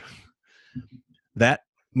out there? That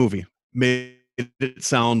movie made it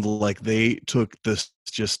sound like they took this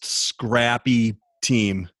just scrappy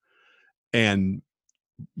team and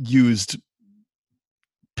used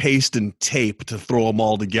paste and tape to throw them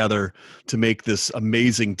all together to make this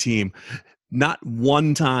amazing team. Not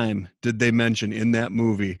one time did they mention in that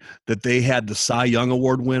movie that they had the Cy Young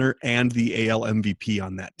Award winner and the AL MVP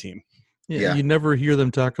on that team. Yeah. You never hear them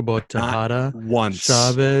talk about Tejada, once.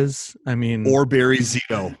 Chavez. I mean, or Barry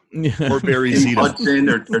Zito, or Barry Tim Zito. Hudson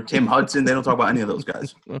or Tim Hudson. They don't talk about any of those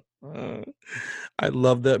guys. I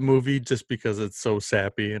love that movie just because it's so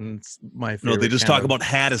sappy and it's my favorite. No, they just talk about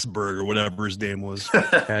Hattiesburg or whatever his name was.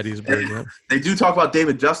 Hattiesburg. Yeah. They do talk about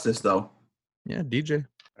David Justice, though. Yeah, DJ.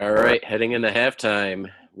 All right, heading into halftime,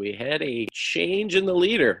 we had a change in the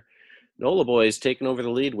leader. NOLA boys taking over the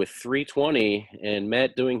lead with 320, and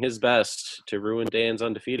Matt doing his best to ruin Dan's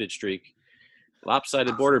undefeated streak.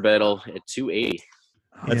 Lopsided border battle at 280.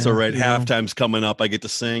 That's all right. Halftime's coming up. I get to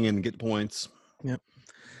sing and get points. Yep.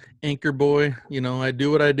 Anchor boy, I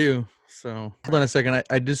do what I do. So hold on a second.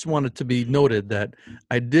 I just wanted to be noted that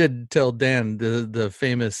I did tell Dan the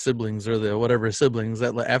famous siblings or the whatever siblings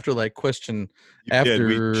that after question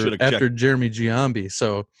after Jeremy Giambi.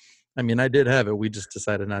 So, I mean, I did have it. We just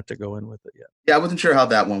decided not to go in with it yet. Yeah, I wasn't sure how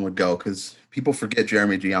that one would go because people forget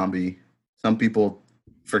Jeremy Giambi. Some people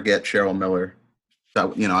forget Cheryl Miller.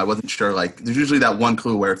 So, I wasn't sure. There's usually that one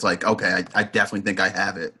clue where it's okay, I definitely think I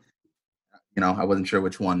have it. I wasn't sure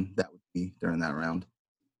which one that would be during that round.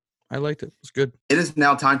 I liked it. It was good. It is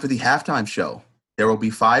now time for the halftime show. There will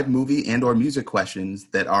be 5 movie and or music questions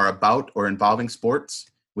that are about or involving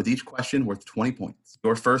sports, with each question worth 20 points.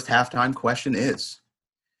 Your first halftime question is,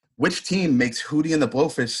 which team makes Hootie and the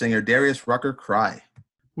Blowfish singer Darius Rucker cry?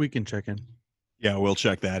 We can check in. Yeah, we'll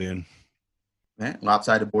check that in. Okay.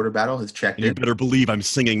 Lopsided Border Battle has checked in. You better believe I'm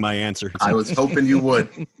singing my answer. I was hoping you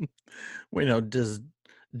would. Wait, does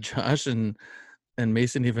Josh and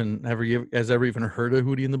Mason ever even heard of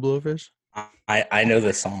Hootie and the Blowfish? I know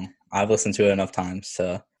this song. I've listened to it enough times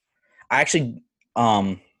to. I actually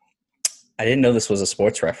I didn't know this was a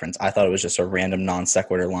sports reference. I thought it was just a random non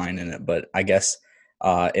sequitur line in it, but I guess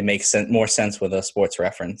it makes more sense with a sports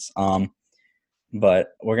reference.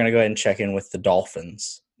 But we're gonna go ahead and check in with the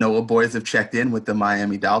Dolphins. NOLA boys have checked in with the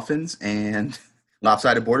Miami Dolphins and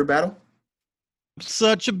Lopsided Border Battle.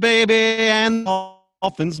 Such a baby and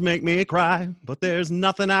Dolphins make me cry, but there's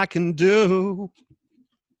nothing I can do.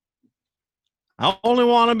 I only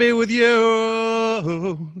want to be with you.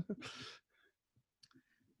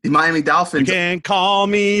 The Miami Dolphins. You can't call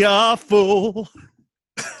me a fool.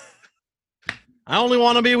 I only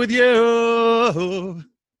want to be with you.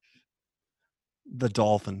 The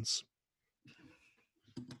Dolphins.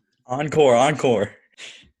 Encore.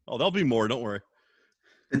 Oh, there'll be more. Don't worry.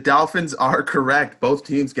 The Dolphins are correct. Both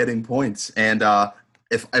teams getting points. And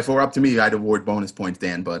if it were up to me, I'd award bonus points,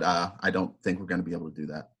 Dan, but I don't think we're going to be able to do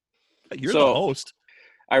that. You're the host.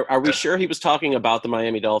 Are we sure he was talking about the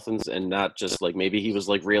Miami Dolphins and not just maybe he was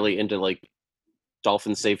really into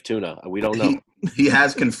Dolphins save tuna? We don't know. He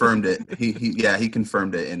has confirmed it. He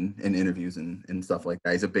confirmed it in interviews and stuff like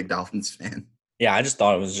that. He's a big Dolphins fan. Yeah, I just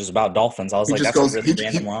thought it was just about Dolphins. I was that's a really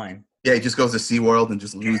random line. Yeah, he just goes to SeaWorld and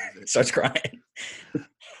just loses it. Starts crying.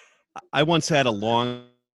 I once had a long,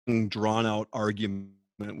 drawn-out argument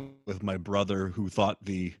with my brother who thought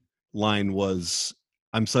the line was,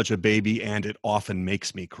 "I'm such a baby and it often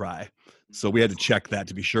makes me cry." So we had to check that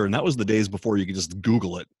to be sure. And that was the days before you could just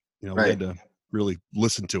Google it. Right. We had to really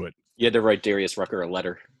listen to it. You had to write Darius Rucker a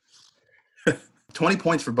letter. 20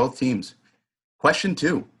 points for both teams. Question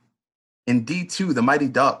 2. In D2, the Mighty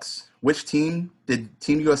Ducks, which team did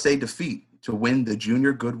Team USA defeat to win the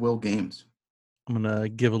Junior Goodwill Games? I'm going to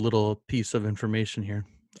give a little piece of information here.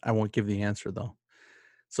 I won't give the answer, though.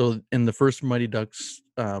 So in the first Mighty Ducks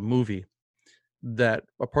movie, that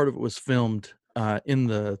a part of it was filmed in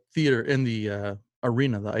the theater, in the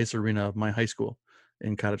arena, the ice arena of my high school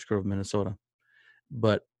in Cottage Grove, Minnesota.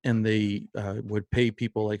 And they would pay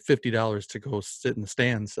people like $50 to go sit in the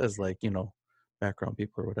stands as like, background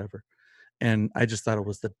people or whatever. And I just thought it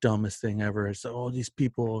was the dumbest thing ever. I said, these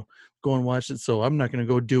people go and watch it, so I'm not going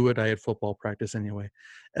to go do it. I had football practice anyway.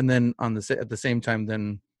 And then at the same time,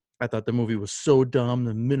 then I thought the movie was so dumb.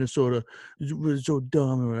 The Minnesota was so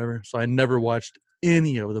dumb or whatever. So I never watched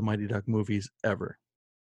any of the Mighty Duck movies ever.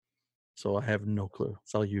 So I have no clue.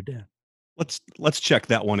 It's all you, Dan. Let's check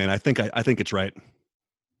that one in. I think it's right.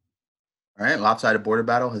 All right, Lopsided Border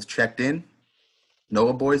Battle has checked in.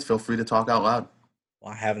 NOLA boys, feel free to talk out loud.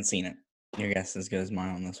 Well, I haven't seen it. Your guess is as good as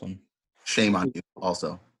mine on this one. Shame on you,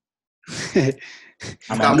 also. I'm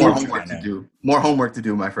Got on more board, homework I to know. do. More homework to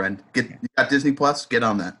do, my friend. You got Disney Plus? Get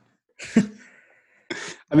on that.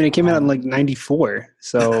 I mean, it came out in like 94.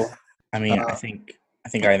 So, I mean, I think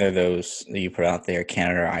either of those that you put out there,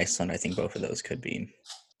 Canada or Iceland, I think both of those could be.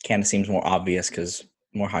 Canada seems more obvious because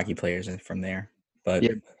more hockey players are from there. But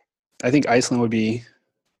yeah, I think Iceland would be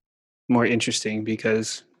more interesting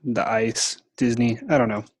because the ice, Disney, I don't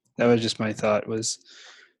know. That was just my thought, was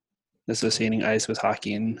associating ice with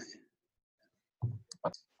hockey. And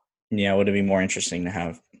yeah, would it be more interesting to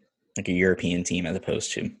have like a European team as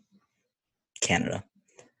opposed to Canada?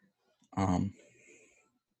 I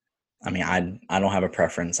mean, I don't have a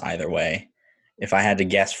preference either way. If I had to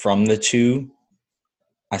guess from the two,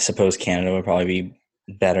 I suppose Canada would probably be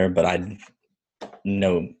better, but I'd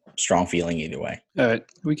no strong feeling either way. all right,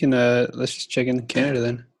 we can let's just check in Canada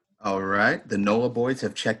then. All right, the NOLA boys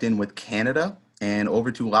have checked in with Canada and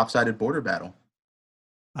over to Lopsided Border Battle.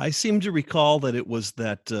 I seem to recall that it was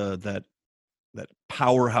that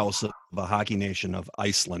powerhouse of a hockey nation of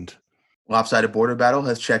Iceland. Lopsided Border Battle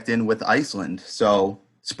has checked in with Iceland. So,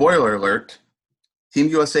 spoiler alert, Team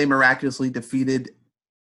USA miraculously defeated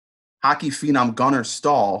hockey phenom Gunnar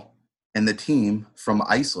Stahl and the team from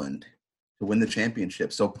Iceland to win the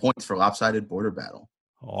championship. So, points for Lopsided Border Battle.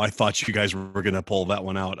 Oh, I thought you guys were going to pull that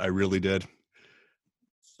one out. I really did.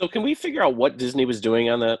 So can we figure out what Disney was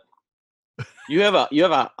doing on that? You have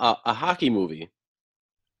a hockey movie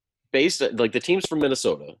based like the team's from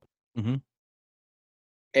Minnesota, Mm-hmm.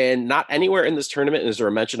 and not anywhere in this tournament is there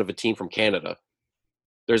a mention of a team from Canada.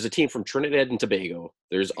 There's a team from Trinidad and Tobago.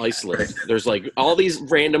 There's Iceland. Right. There's like all these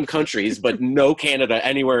random countries, but no Canada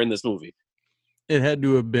anywhere in this movie. It had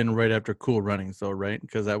to have been right after Cool Runnings, though, right?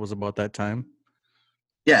 Because that was about that time.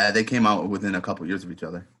 Yeah, they came out within a couple years of each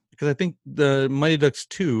other. Because I think the Mighty Ducks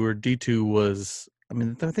 2 or D2 was, I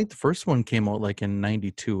think the first one came out like in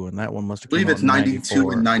 92, and that one must I have believe came it's out in 92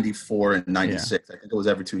 94. and 94 and 96. I think it was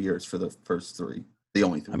every 2 years for the first three. The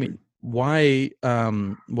only three. I mean, why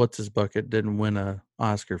What's His Bucket didn't win an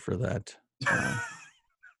Oscar for that?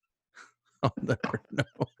 I'll never know.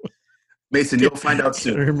 Mason, you'll find out I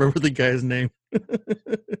soon. remember the guy's name.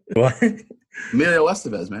 What? Emilio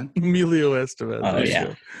Estevez, man. Emilio Estevez. Oh, there you yeah.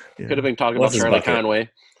 go. Could have been talking What's about his Charlie bucket? Conway.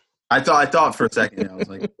 I thought for a second. I was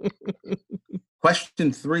like,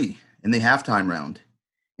 question 3 in the halftime round.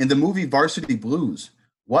 In the movie Varsity Blues,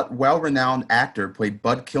 what well-renowned actor played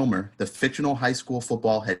Bud Kilmer, the fictional high school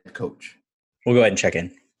football head coach? We'll go ahead and check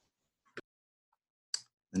in.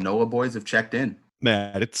 The NOLA boys have checked in.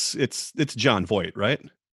 Matt, it's John Voight, right?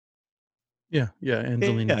 Yeah,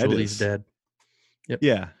 Angelina Yeah, it Jolie's is. dad.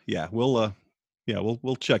 Yeah.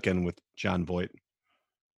 We'll check in with John Voight.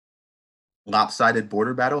 Lopsided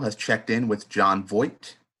Border Battle has checked in with John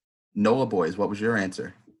Voight. NOLA boys, what was your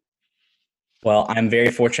answer? Well, I'm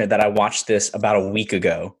very fortunate that I watched this about a week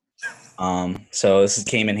ago. So this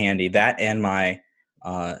came in handy. That and my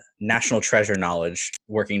National Treasure knowledge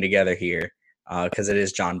working together here, because it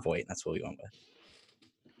is John Voight. That's what we went with.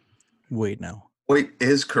 Wait now. Voight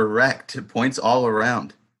is correct. Points all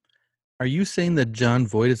around. Are you saying that John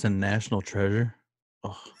Voight is a national treasure?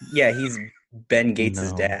 Oh, Yeah, he's Ben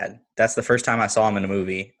Gates' No. dad. That's the first time I saw him in a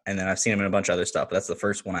movie, and then I've seen him in a bunch of other stuff, but that's the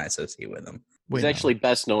first one I associate with him. He's now. actually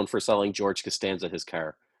best known for selling George Costanza his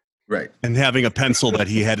car. Right. And having a pencil that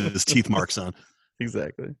he had his teeth marks on.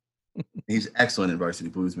 Exactly. He's excellent in Varsity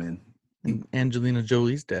Blues, man. And Angelina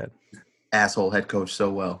Jolie's dad. Asshole head coach so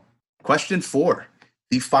well. Question 4.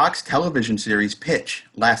 The Fox television series Pitch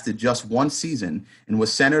lasted just one season and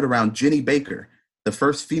was centered around Ginny Baker, the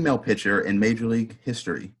first female pitcher in Major League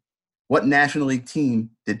history. What National League team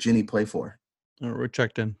did Ginny play for? We're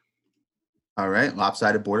checked in. All right,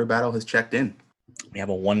 Lopsided Border Battle has checked in. We have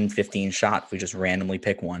a 1 in 15 shot if we just randomly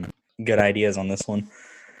pick one. Good ideas on this one. I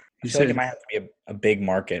You feel like said it might have to be a big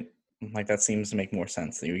market. Like that seems to make more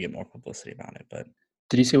sense that you would get more publicity about it, but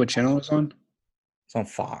Did you say what channel it was on? it's on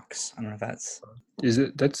Fox. I don't know if that's Is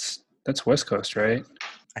it that's West Coast, right?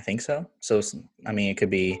 I think so. So, I mean, it could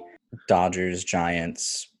be Dodgers,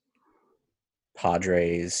 Giants,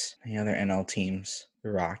 Padres, any other NL teams,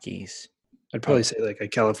 the Rockies. I'd probably say like a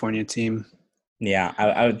California team. Yeah,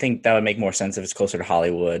 I would think that would make more sense if it's closer to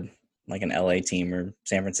Hollywood, like an LA team, or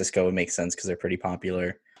San Francisco would make sense because they're pretty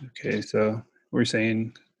popular. Okay, so we're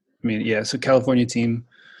saying, so California team,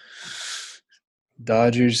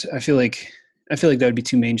 Dodgers. I feel like that would be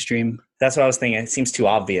too mainstream. That's what I was thinking. It seems too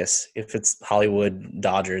obvious if it's Hollywood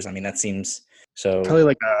Dodgers. I mean, that seems so.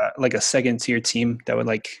 Probably like a second tier team that would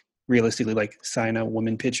like realistically like sign a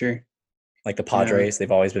woman pitcher. Like the Padres,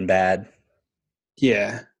 they've always been bad.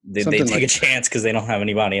 Yeah. They take a chance because they don't have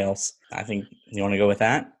anybody else. I think you want to go with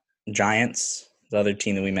that. Giants, the other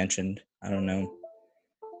team that we mentioned. I don't know.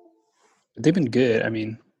 They've been good. I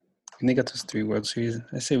mean, and they got those 3 World Series.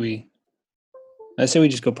 I say we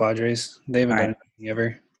just go Padres. They haven't done anything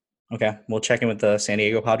ever. Okay, we'll check in with the San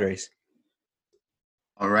Diego Padres.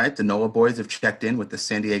 All right, the NOLA boys have checked in with the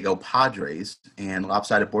San Diego Padres and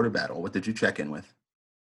lopsided border battle. What did you check in with?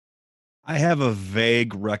 I have a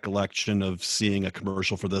vague recollection of seeing a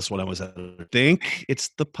commercial for this when I was at. I think it's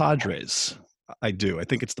the Padres. I do. I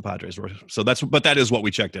think it's the Padres. So but that is what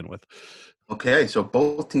we checked in with. Okay, so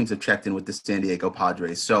both teams have checked in with the San Diego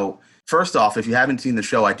Padres. So first off, if you haven't seen the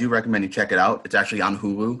show, I do recommend you check it out. It's actually on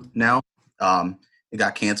Hulu now. It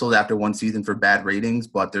got canceled after 1 season for bad ratings,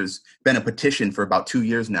 but there's been a petition for about 2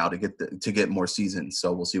 years now to get more seasons.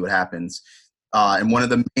 So we'll see what happens. And one of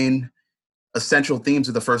the main essential themes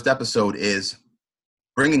of the first episode is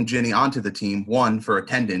bringing Ginny onto the team, 1, for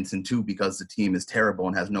attendance, and 2, because the team is terrible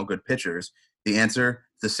and has no good pitchers. The answer,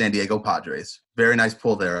 the San Diego Padres. Very nice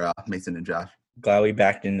pull there, Mason and Josh. Glad we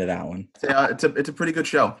backed into that one. It's a pretty good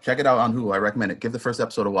show. Check it out on Hulu. I recommend it. Give the first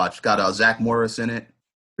episode a watch. Got Zach Morris in it.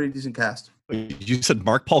 Pretty decent cast. You said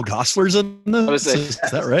Mark Paul Gosselaar's in this? Is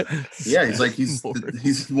that right? Yeah,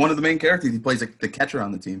 he's one of the main characters. He plays the catcher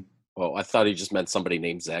on the team. Oh, I thought he just meant somebody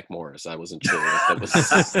named Zach Morris. I wasn't sure if it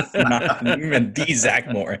was not even the Zach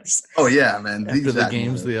Morris. Oh yeah, man. After the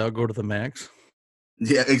games, they all go to the max.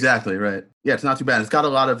 Yeah, exactly right. Yeah, it's not too bad. It's got a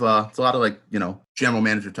lot of like, general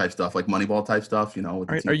manager type stuff, like Moneyball type stuff.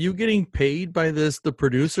 Are you getting paid by the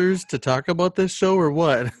producers to talk about this show or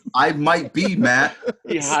what? I might be, Matt.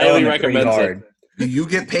 He highly recommends it. Do you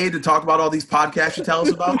get paid to talk about all these podcasts you tell us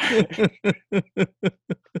about?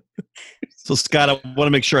 So, Scott, I want to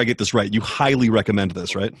make sure I get this right. You highly recommend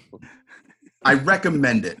this, right? I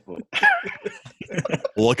recommend it.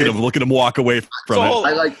 Look at him walk away from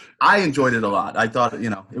it. I enjoyed it a lot. I thought,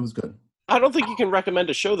 it was good. I don't think you can recommend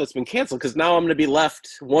a show that's been canceled because now I'm going to be left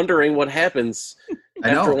wondering what happens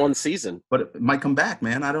after 1 season. But it might come back,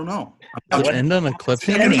 man. I don't know. Does it end on a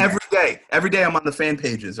cliffhanger? Every day I'm on the fan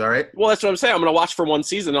pages, all right? Well, that's what I'm saying. I'm going to watch for 1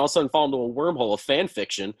 season and all of a sudden fall into a wormhole of fan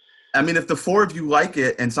fiction. I mean, if the 4 of you like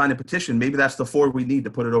it and sign a petition, maybe that's the 4 we need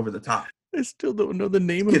to put it over the top. I still don't know the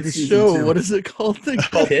name of the show. 2. What is it called?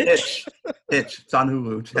 Pitch. It's on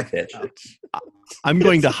Hulu. Check it out. I'm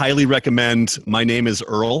going to highly recommend My Name is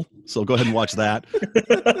Earl. So go ahead and watch that.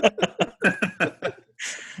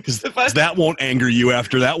 Because that won't anger you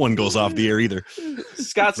after that one goes off the air either.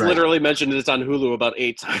 Scott's literally mentioned it's on Hulu about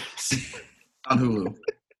 8 times. On Hulu.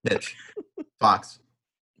 Pitch. Fox.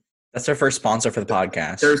 That's our first sponsor for the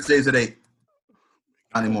podcast. Thursdays at 8.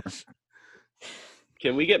 Not anymore.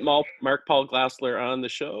 Can we get Mark Paul Gosselaar on the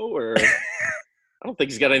show? Or I don't think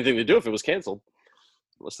he's got anything to do if it was canceled.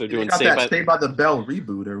 Unless they're doing Saved by the Bell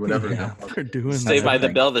reboot or whatever. Yeah, they're doing Saved by the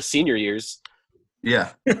Bell, the senior years.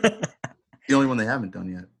 Yeah. The only one they haven't done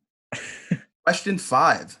yet. Question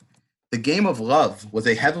 5. The Game of Love was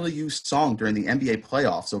a heavily used song during the NBA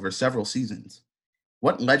playoffs over several seasons.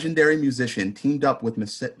 What legendary musician teamed up with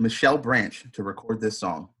Michelle Branch to record this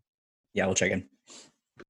song? Yeah, we'll check in.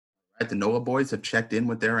 The NOLA boys have checked in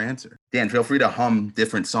with their answer. Dan, feel free to hum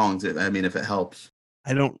different songs. If it helps.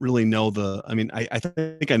 I don't really know I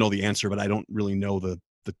think I know the answer, but I don't really know the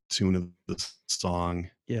tune of the song.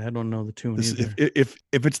 Yeah, I don't know the tune either. If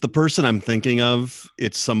it's the person I'm thinking of,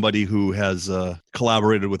 it's somebody who has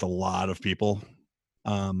collaborated with a lot of people.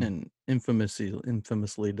 And infamously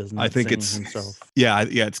does not sing himself. Yeah.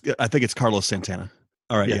 I think it's Carlos Santana.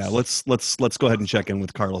 All right, yes. Yeah. Let's go ahead and check in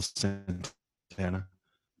with Carlos Santana.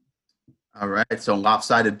 All right, so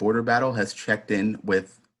Lopsided Border Battle has checked in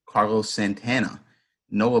with Carlos Santana.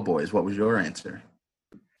 NOLA boys, what was your answer?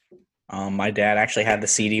 My dad actually had the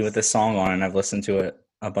CD with this song on, and I've listened to it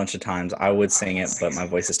a bunch of times. I would sing it, but my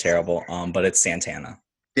voice is terrible. But it's Santana.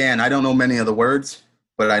 Dan, I don't know many of the words,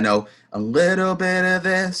 but I know a little bit of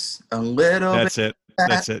this, a little That's bit it. Of that.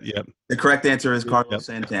 That's it, yep. The correct answer is Carlos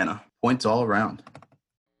Santana. Points all around.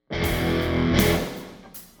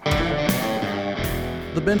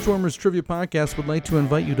 The Benchwarmers Trivia Podcast would like to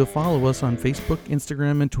invite you to follow us on Facebook,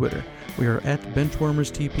 Instagram, and Twitter. We are at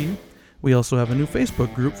BenchwarmersTP. We also have a new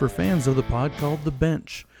Facebook group for fans of the pod called The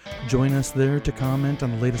Bench. Join us there to comment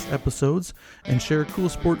on the latest episodes and share cool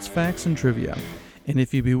sports facts and trivia. And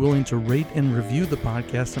if you'd be willing to rate and review the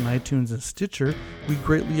podcast on iTunes and Stitcher, we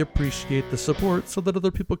greatly appreciate the support so that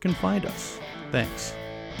other people can find us. Thanks.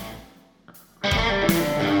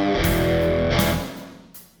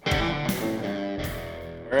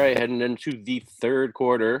 All right, heading into the third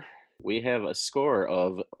quarter, we have a score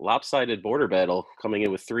of lopsided border battle coming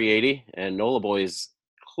in with 380, and NOLA boys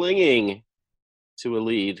clinging to a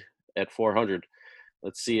lead at 400.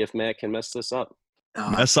 Let's see if Matt can mess this up.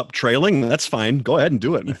 Mess up trailing? That's fine. Go ahead and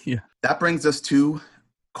do it. Yeah. That brings us to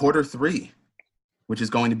quarter 3, which is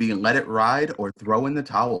going to be let it ride or throw in the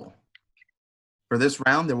towel. For this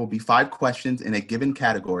round, there will be 5 questions in a given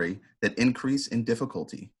category that increase in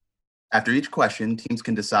difficulty. After each question, teams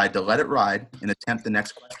can decide to let it ride and attempt the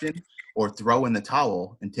next question, or throw in the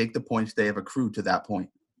towel and take the points they have accrued to that point.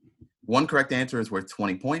 1 correct answer is worth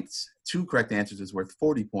 20 points. 2 correct answers is worth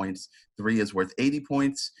 40 points. 3 is worth 80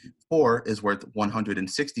 points. 4 is worth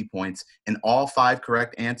 160 points. And all 5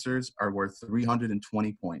 correct answers are worth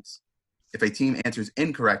 320 points. If a team answers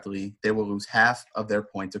incorrectly, they will lose half of their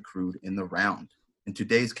points accrued in the round. And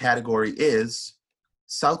today's category is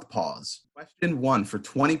Southpaws. Question 1 for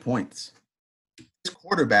 20 points. This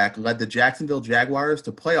quarterback led the Jacksonville Jaguars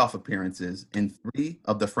to playoff appearances in 3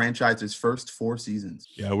 of the franchise's first 4 seasons.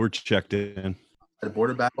 Yeah, we're checked in. The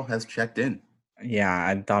border battle has checked in. Yeah,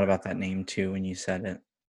 I thought about that name too when you said it.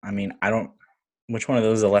 I mean, which one of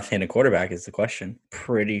those is a left-handed quarterback is the question.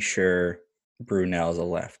 Pretty sure Brunell's a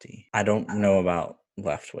lefty. I don't know about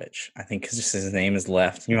Leftwich. I think because just his name is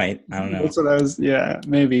Left. You might, I don't know. That's what I was, yeah,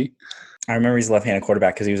 maybe. I remember he's a left-handed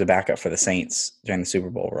quarterback because he was a backup for the Saints during the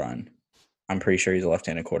Super Bowl run. I'm pretty sure he's a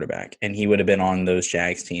left-handed quarterback, and he would have been on those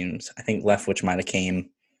Jags teams. I think Leftwich might have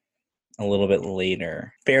came a little bit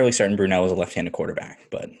later. Fairly certain Brunell was a left-handed quarterback,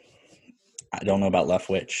 but I don't know about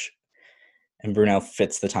Leftwich. And Brunell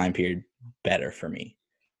fits the time period better for me.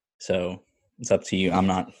 So it's up to you. I'm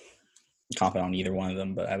not confident on either one of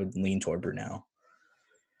them, but I would lean toward Brunell.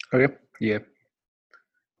 Okay, yeah.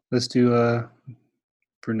 Let's do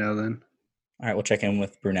Brunell then. All right, we'll check in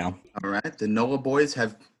with Brunell. All right. The NOLA boys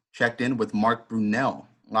have checked in with Mark Brunell.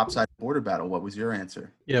 Lopsided border battle. What was your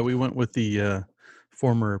answer? Yeah, we went with the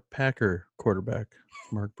former Packer quarterback,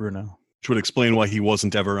 Mark Brunell. Which would explain why he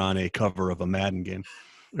wasn't ever on a cover of a Madden game.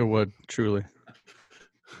 It would, truly.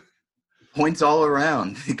 Points all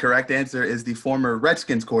around. The correct answer is the former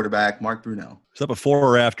Redskins quarterback, Mark Brunell. Is that before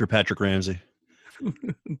or after Patrick Ramsey?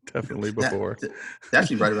 Definitely before. It's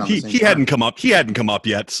actually right around the same He time. hadn't come up. He hadn't come up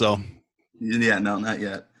yet, so Yeah, no, not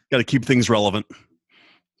yet. got to keep things relevant.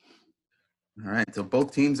 All right, so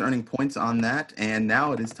both teams earning points on that. And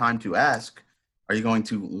now it is time to ask, are you going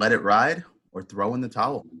to let it ride or throw in the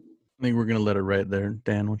towel? I think we're going to let it ride there.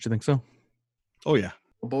 Dan, don't you think so? Oh, yeah.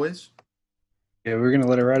 Boys? Yeah, we're going to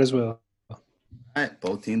let it ride as well. All right,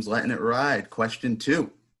 both teams letting it ride. Question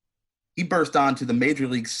 2. He burst onto the major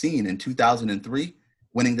league scene in 2003,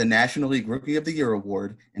 winning the National League Rookie of the Year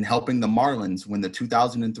award and helping the Marlins win the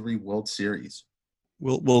 2003 World Series.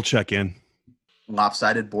 We'll check in.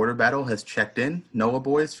 Lopsided border battle has checked in. NOLA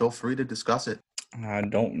boys, feel free to discuss it. I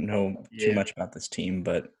don't know too much about this team,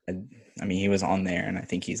 but I mean, he was on there, and I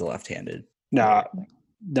think he's a left-handed. No,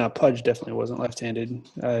 Pudge definitely wasn't left-handed.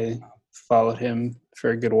 I followed him for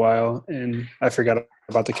a good while, and I forgot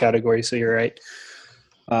about the category, so you're right.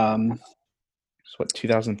 It's what,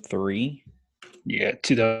 2003? Yeah,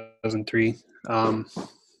 2003.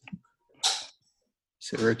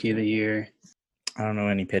 So Rookie of the Year. I don't know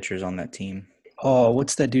any pitchers on that team. Oh,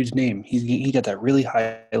 what's that dude's name? He got that really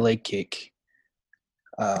high leg kick.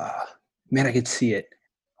 Man, I could see it.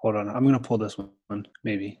 Hold on. I'm going to pull this one,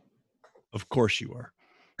 maybe. Of course you are.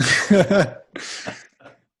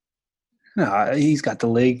 No, he's got the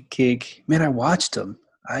leg kick. Man, I watched him.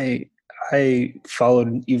 I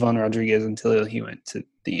followed Ivan Rodriguez until he went to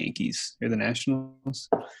the Yankees or the Nationals.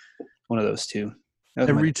 One of those two.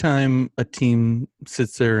 Every time a team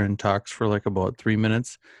sits there and talks for like about 3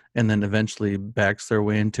 minutes and then eventually backs their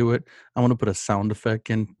way into it, I want to put a sound effect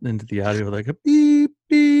into the audio, like a beep,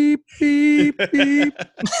 beep, beep, beep.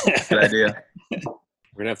 Good idea. We're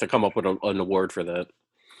going to have to come up with an award for that.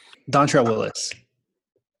 Dontrell Willis.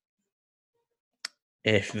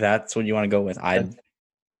 If that's what you want to go with,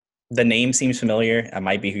 the name seems familiar. That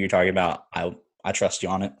might be who you're talking about. I trust you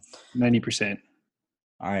on it. 90%.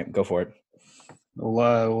 All right, go for it.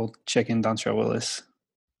 We'll check in Dontrell Willis.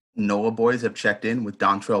 NOLA boys have checked in with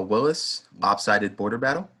Dontrell Willis. Lopsided border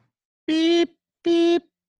battle. Beep, Beep,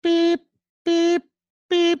 beep, beep,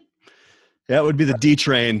 beep. That would be the D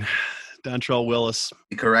train, Dontrell Willis.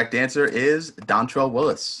 The correct answer is Dontrell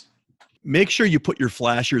Willis. Make sure you put your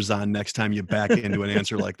flashers on next time you back into an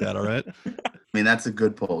answer like that, all right? I mean, that's a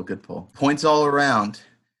good pull, good pull. Points all around.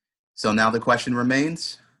 So now the question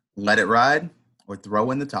remains, let it ride or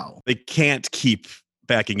throw in the towel. They can't keep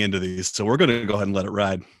backing into these, so we're going to go ahead and let it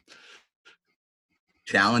ride.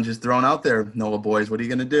 Challenge is thrown out there, NOLA boys. What are you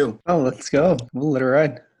going to do? Oh, let's go. We'll let it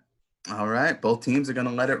ride. All right, both teams are going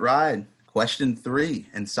to let it ride. Question 3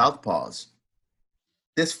 in Southpaws.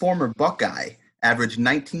 This former Buckeye averaged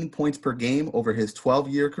 19 points per game over his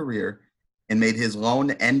 12-year career and made his lone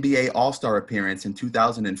NBA All-Star appearance in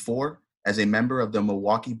 2004 as a member of the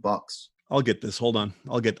Milwaukee Bucks. I'll get this. Hold on.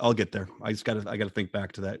 I'll get there. I got to think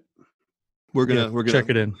back to that. We're gonna check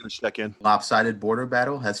it in. Check in. Lopsided Border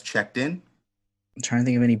Battle has checked in. I'm trying to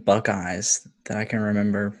think of any Buckeyes that I can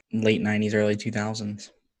remember. Late 90s, early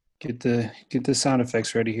 2000s. Get the sound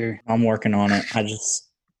effects ready here. I'm working on it.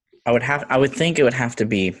 I would think it would have to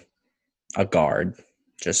be a guard.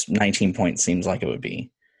 Just 19 points seems like it would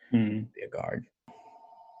be a guard.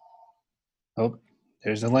 Oh,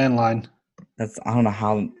 there's a landline. I don't know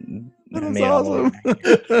how That's made it all the way awesome. back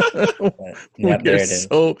here. But, yep, there We're it is.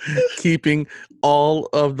 so keeping all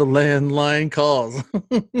of the landline calls. I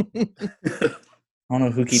don't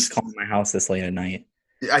know who keeps calling my house this late at night.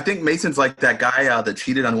 I think Mason's like that guy that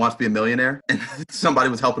cheated on Wants to Be a Millionaire, and somebody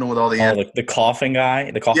was helping him with all the answers. The coughing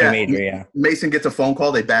guy, the coughing major, yeah. Mason gets a phone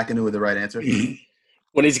call, they back into with the right answer.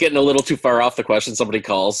 When he's getting a little too far off the question, somebody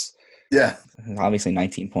calls. Yeah. Obviously,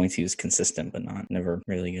 19 points. He was consistent, but never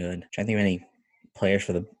really good. Trying to think of any players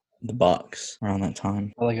for the Bucks around that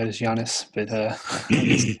time. All I got is Giannis, but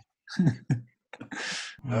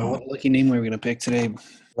what lucky name were we gonna pick today?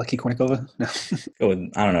 Lucky Kornikova? No. Go with,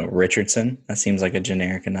 I don't know, Richardson. That seems like a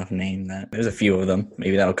generic enough name. That there's a few of them.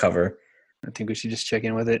 Maybe that'll cover. I think we should just check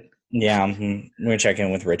in with it. Yeah, we're gonna check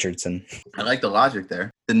in with Richardson. I like the logic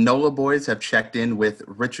there. The NOLA boys have checked in with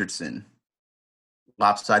Richardson.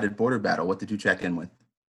 Lopsided Border Battle. What did you check in with?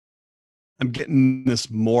 I'm getting this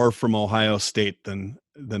more from Ohio State than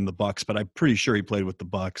the Bucks, but I'm pretty sure he played with the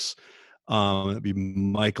Bucks. It'd be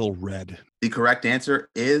Michael Redd. The correct answer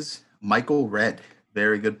is Michael Redd.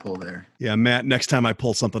 Very good pull there. Yeah, Matt, next time I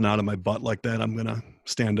pull something out of my butt like that, I'm going to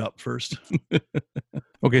stand up first.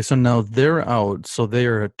 Okay, so now they're out, so they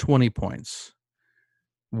are at 20 points.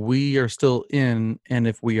 We are still in, and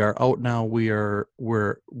if we are out now, we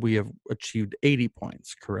have achieved 80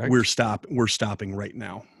 points, correct? We're stopping right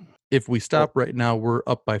now. If we stop right now, we're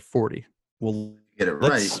up by 40. We'll Get it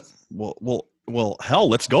right. Well, hell,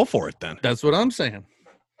 let's go for it then. That's what I'm saying.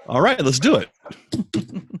 All right, let's do it.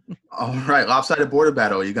 All right, Lopsided Border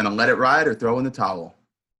Battle. Are you going to let it ride or throw in the towel?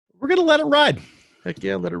 We're going to let it ride. Heck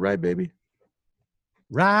yeah, let it ride, baby.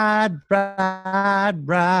 Ride, ride,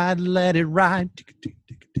 ride, let it ride.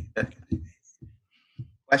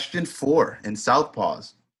 Question 4 in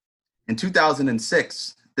Southpaws. In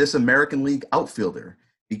 2006, this American League outfielder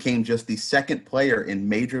became just the second player in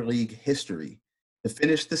Major League history to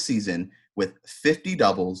finish the season with 50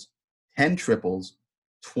 doubles, 10 triples,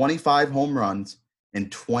 25 home runs,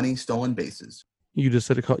 and 20 stolen bases. You just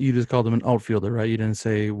called him an outfielder, right? You didn't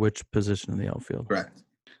say which position in the outfield. Correct.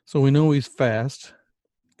 So we know he's fast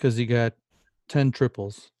because he got 10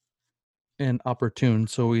 triples and opportune.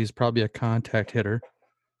 So he's probably a contact hitter.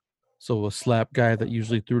 So a slap guy that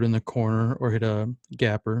usually threw it in the corner or hit a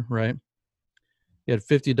gapper, right? He had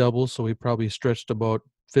 50 doubles, so he probably stretched about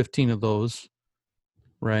 15 of those,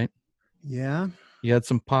 right? Yeah. He had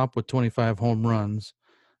some pop with 25 home runs.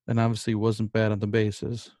 And obviously wasn't bad on the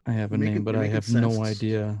bases. I have a name, but I have no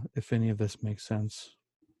idea if any of this makes sense.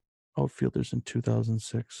 Outfielders in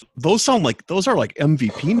 2006. Those are like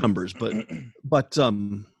MVP numbers, but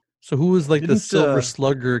So who was like the silver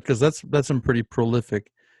slugger? Because that's some pretty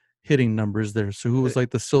prolific hitting numbers there. So who was like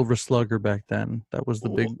the silver slugger back then? That was the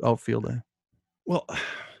big outfielder. Well,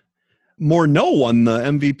 Morneau won the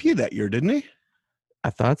MVP that year, didn't he? I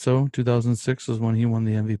thought so. 2006 was when he won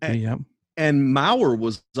the MVP. Yep. And Mauer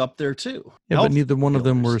was up there too. Yeah, but neither one of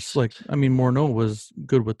them were like. I mean, Morneau was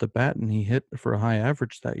good with the bat, and he hit for a high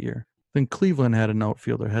average that year. Then Cleveland had an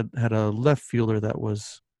outfielder, had a left fielder that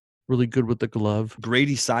was really good with the glove.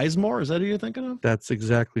 Grady Sizemore, is that who you're thinking of? That's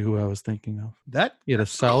exactly who I was thinking of. That he had a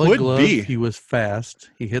solid could glove. Be. He was fast.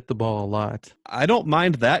 He hit the ball a lot. I don't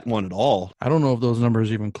mind that one at all. I don't know if those numbers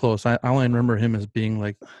are even close. I only remember him as being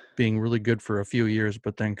really good for a few years,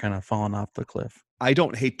 but then kind of falling off the cliff. I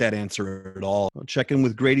don't hate that answer at all. I'll check in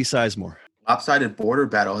with Grady Sizemore. Lopsided Border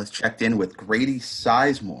Battle has checked in with Grady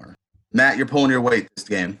Sizemore. Matt, you're pulling your weight this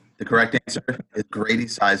game. The correct answer is Grady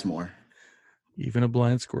Sizemore. Even a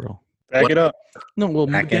blind squirrel. Back it up. No, well,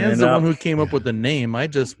 Backing Dan's it the one up. who came up with the name. I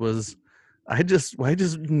just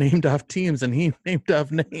named off teams and he named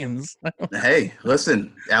off names. Hey,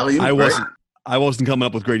 listen, alley I wasn't coming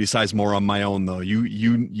up with Grady Sizemore on my own though.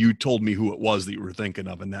 You told me who it was that you were thinking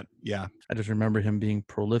of, and that I just remember him being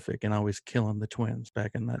prolific and always killing the Twins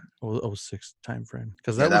back in that 06 time frame.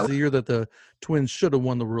 Because that was the year that the Twins should have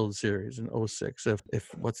won the World Series in 06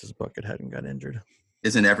 if what's his bucket hadn't got injured.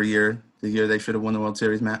 Isn't every year the year they should have won the World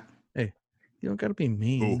Series, Matt? Hey, you don't got to be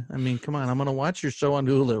mean. I mean, come on. I'm going to watch your show on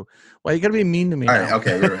Hulu. Why you got to be mean to me? All now? right,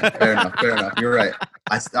 okay, you're right. Fair enough. You're right.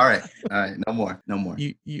 All right. No more.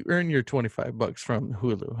 You earn your $25 from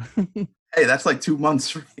Hulu. Hey, that's like 2 months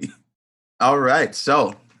free. All right.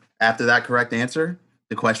 So after that correct answer,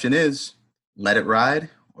 the question is: let it ride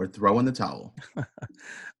or throw in the towel.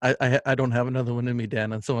 I don't have another one in me,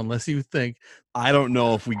 Dan. And so unless you think, I don't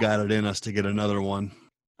know if we got it in us to get another one.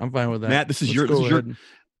 I'm fine with that. Matt, this is your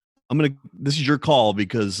call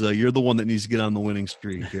because you're the one that needs to get on the winning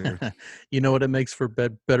streak here. You know what? It makes for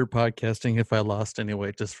better podcasting if I lost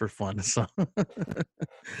anyway, just for fun. So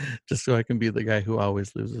just so I can be the guy who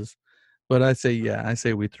always loses. But I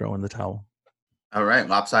say we throw in the towel. All right.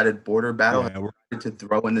 Lopsided border battle to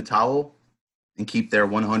throw in the towel and keep their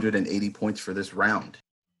 180 points for this round.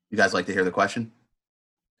 You guys like to hear the question?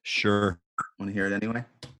 Sure. Want to hear it anyway?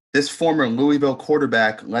 This former Louisville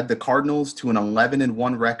quarterback led the Cardinals to an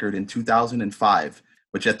 11-1 record in 2005,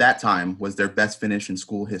 which at that time was their best finish in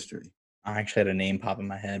school history. I actually had a name pop in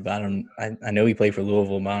my head, but I know he played for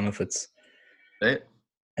Louisville, but I don't know if it's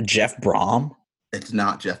Jeff Brom. It's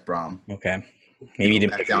not Jeff Brom. Okay. Maybe he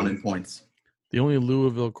didn't back down in points. The only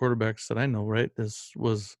Louisville quarterbacks that I know, right,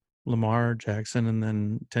 was Lamar Jackson and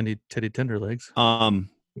then Teddy Tenderlegs.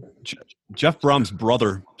 Jeff Brom's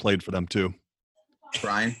brother played for them too.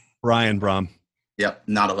 Brian Brom. Yep,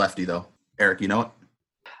 not a lefty though. Eric, you know it?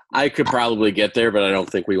 I could probably get there, but I don't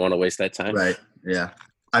think we want to waste that time. Right, yeah.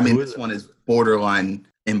 I mean, this one is borderline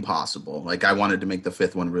impossible. Like, I wanted to make the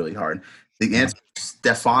fifth one really hard. The answer is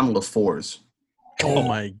Stefan LaFours. Oh,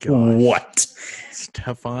 my God. What?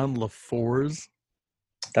 Stefan LaFours?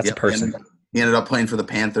 That's a person. He ended up playing for the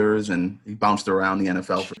Panthers, and he bounced around the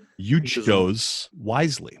NFL. You chose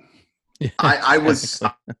wisely. I was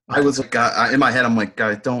like, in my head, I'm like,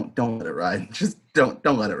 guys, don't let it ride. Just don't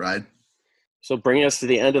let it ride. So bringing us to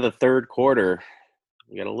the end of the third quarter,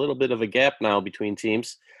 we got a little bit of a gap now between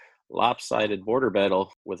teams. Lopsided border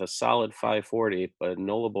battle with a solid 540, but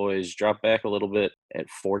NOLA boys drop back a little bit at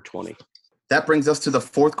 420. That brings us to the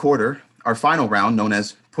fourth quarter, our final round known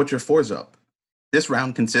as Put Your Fours Up. This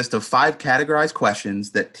round consists of 5 categorized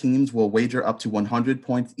questions that teams will wager up to 100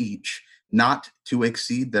 points each, not to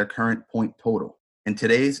exceed their current point total. And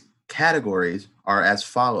today's categories are as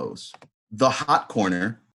follows: the hot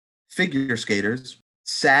corner, figure skaters,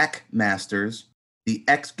 sack masters, the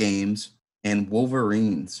X Games, and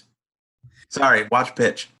Wolverines. Sorry, watch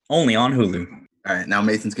pitch. Only on Hulu. All right, now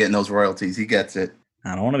Mason's getting those royalties. He gets it.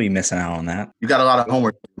 I don't want to be missing out on that. You got a lot of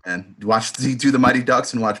homework, man. Do the Mighty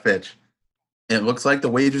Ducks and watch pitch. It looks like the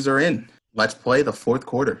wagers are in. Let's play the fourth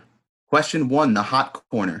quarter. Question 1, the hot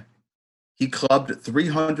corner. He clubbed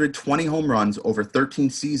 320 home runs over 13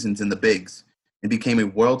 seasons in the Bigs and became a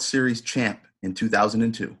World Series champ in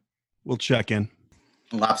 2002. We'll check in.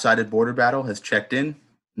 Lopsided border battle has checked in.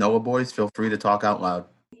 NOLA boys, feel free to talk out loud.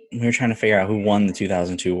 We were trying to figure out who won the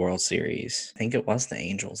 2002 World Series. I think it was the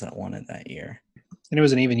Angels that won it that year. And it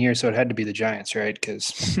was an even year, so it had to be the Giants, right?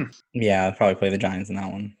 Because yeah, I'll probably play the Giants in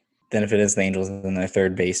that one. Then if it is the Angels, then their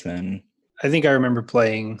third baseman. I think I remember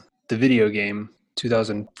playing the video game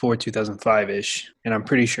 2004, 2005-ish, and I'm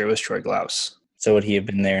pretty sure it was Troy Glaus. So would he have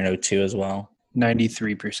been there in 02 as well?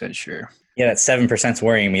 93% sure. Yeah, that 7%'s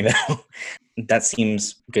worrying me, though. That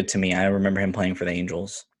seems good to me. I remember him playing for the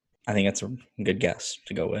Angels. I think that's a good guess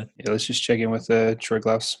to go with. Yeah, let's just check in with Troy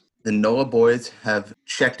Glaus. The NOLA boys have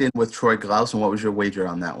checked in with Troy Glaus, and what was your wager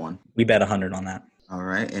on that one? We bet 100 on that. All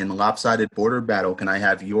right, and lopsided border battle, can I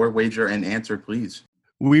have your wager and answer, please?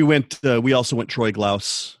 We also went Troy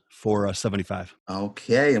Glaus for 75.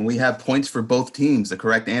 Okay, and we have points for both teams. The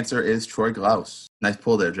correct answer is Troy Glaus. Nice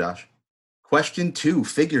pull there, Josh. Question 2,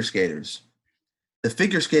 figure skaters. The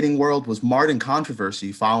figure skating world was marred in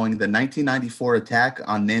controversy following the 1994 attack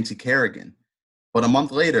on Nancy Kerrigan. But a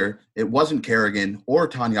month later, it wasn't Kerrigan or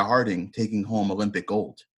Tanya Harding taking home Olympic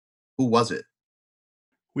gold. Who was it?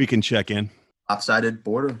 We can check in. Lopsided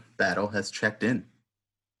border battle has checked in.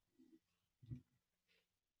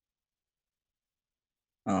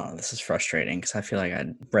 Oh, this is frustrating because I feel like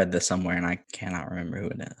I read this somewhere and I cannot remember who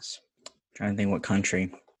it is. I'm trying to think what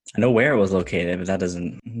country. I know where it was located, but that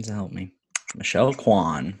doesn't help me. Michelle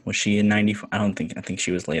Kwan. Was she in 90? I think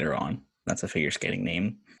she was later on. That's a figure skating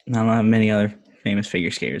name. I don't have many other famous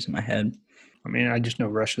figure skaters in my head. I mean, I just know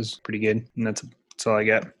Russia's pretty good, and that's all I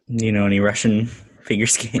got. Do you know any Russian figure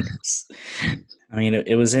skaters? I mean,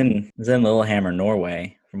 it was in Lillehammer,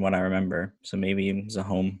 Norway, from what I remember. So maybe it was a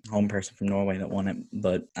home person from Norway that won it.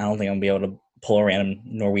 But I don't think I'll be able to pull a random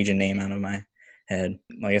Norwegian name out of my head.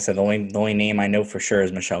 Like I said, the only name I know for sure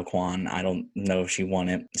is Michelle Kwan. I don't know if she won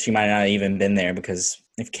it. She might not have even been there, because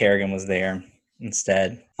if Kerrigan was there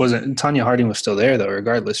instead. Wasn't Tanya Harding was still there though,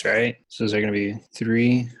 regardless, right? So is there going to be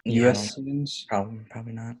 3 U.S. citizens?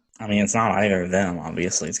 Probably not. I mean, it's not either of them.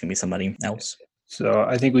 Obviously, it's gonna be somebody else. So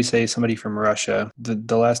I think we say somebody from Russia.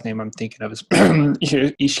 The last name I'm thinking of is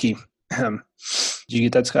Ishki. Did you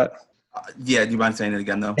get that, Scott? Yeah, do you mind saying it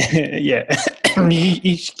again, though? Yeah.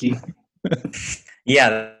 Ishki.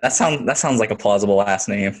 Yeah, that sounds like a plausible last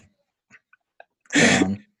name.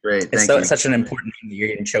 Great, It's thank you. such an important name that you're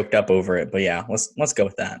getting choked up over it. But yeah, let's go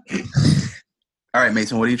with that. All right,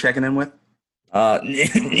 Mason, what are you checking in with?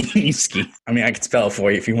 Niski. I mean, I could spell it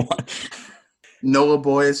for you if you want. NOLA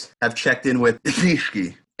boys have checked in with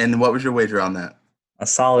Nishki. And what was your wager on that? A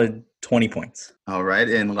solid 20 points. All right,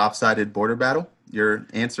 in lopsided border battle, your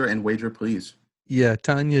answer and wager, please. Yeah,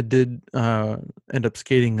 Tanya did end up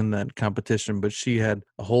skating in that competition, but she had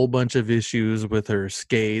a whole bunch of issues with her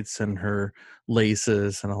skates and her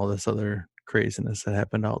laces and all this other craziness that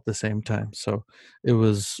happened all at the same time. So it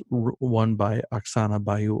was won by Oksana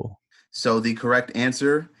Bayul. So the correct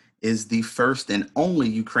answer is the first and only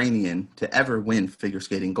Ukrainian to ever win figure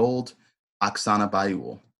skating gold, Oksana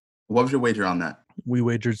Bayul. What was your wager on that? We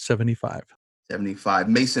wagered 75. 75.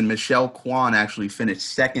 Mason, Michelle Kwan actually finished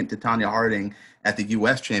second to Tanya Harding at the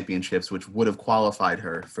U.S. Championships, which would have qualified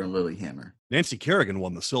her for Lillehammer. Nancy Kerrigan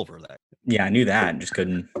won the silver that. Yeah, I knew that. Just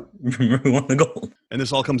couldn't remember who won the gold. And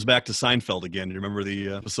this all comes back to Seinfeld again. You remember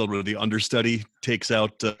the episode where the understudy takes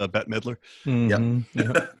out Bette Midler? Mm-hmm.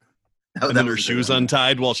 Yep. And then her shoes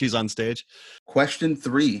untied while she's on stage. Question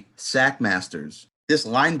 3, Sackmasters. This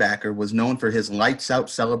linebacker was known for his lights out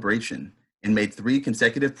celebration and made 3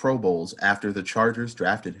 consecutive Pro Bowls after the Chargers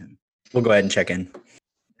drafted him. We'll go ahead and check in.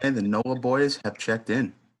 And the NOLA boys have checked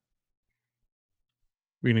in.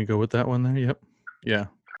 We're going to go with that one there? Yep. Yeah.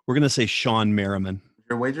 We're going to say Sean Merriman.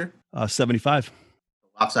 Your wager? 75.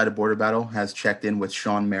 Lopsided Border Battle has checked in with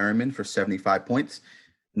Sean Merriman for 75 points.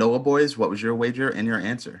 NOLA boys, what was your wager and your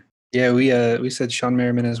answer? Yeah, we said Sean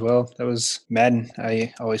Merriman as well. That was Madden.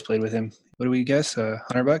 I always played with him. What do we guess?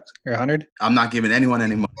 $100 or 100? I'm not giving anyone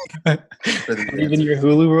any money. Even your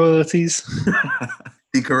Hulu royalties?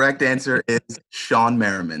 The correct answer is Sean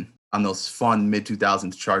Merriman on those fun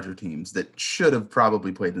mid-2000s Charger teams that should have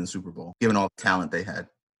probably played in the Super Bowl, given all the talent they had.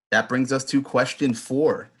 That brings us to question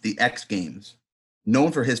 4, the X Games.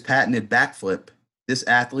 Known for his patented backflip, this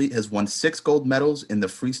athlete has won 6 gold medals in the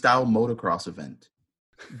freestyle motocross event.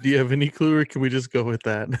 Do you have any clue, or can we just go with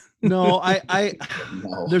that? No, I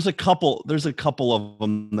No. there's a couple of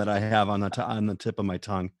them that I have on the tip of my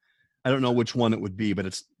tongue. I don't know which one it would be, but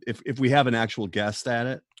it's if we have an actual guess at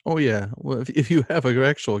it. Oh yeah. Well, if you have an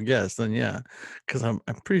actual guess, then yeah, because I'm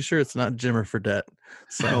pretty sure it's not Jimmer Fredette.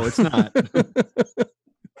 So No, it's not. Go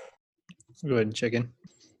ahead and check in.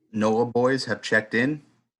 NOLA boys have checked in.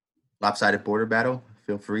 Lopsided Border Battle,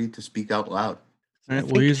 feel free to speak out loud. All right,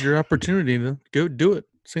 we'll use your opportunity to go do it.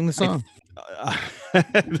 Sing the song.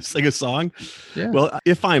 Sing a song. Yeah. Well,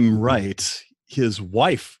 if I'm right, his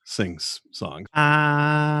wife sings songs. I'm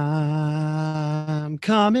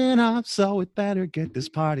coming up, so we better get this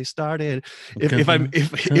party started.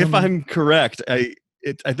 If I'm correct, I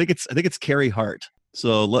think it's Carrie Hart.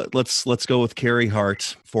 So let's go with Carrie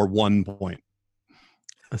Hart for 1 point.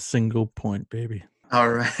 A single point, baby. All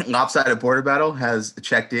right. Lopsided Border Battle has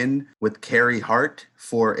checked in with Carrie Hart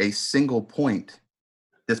for a single point,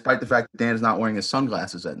 despite the fact that Dan is not wearing his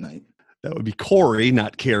sunglasses at night. That would be Corey,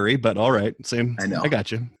 not Carrie, but all right. Same. I know. I got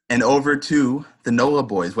you. And over to the NOLA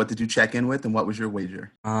boys. What did you check in with, and what was your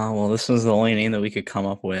wager? Well, this was the only name that we could come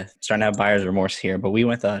up with. Starting to have buyer's remorse here, but we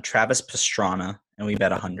went Travis Pastrana, and we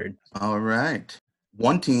bet 100. All right.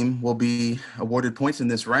 One team will be awarded points in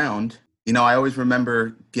this round. You know, I always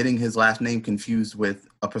remember getting his last name confused with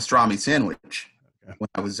a pastrami sandwich when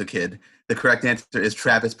I was a kid. The correct answer is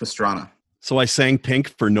Travis Pastrana. So I sang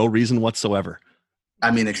Pink for no reason whatsoever.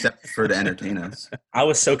 I mean, except for to entertain us. I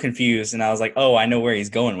was so confused, and I was like, oh, I know where he's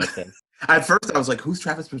going with this. At first, I was like, who's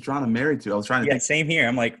Travis Pastrana married to? I was trying to Yeah, think. same here.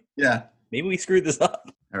 I'm like, Yeah. maybe we screwed this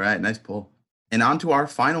up. All right, nice pull. And on to our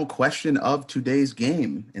final question of today's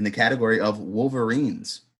game in the category of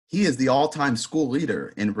Wolverines. He is the all-time school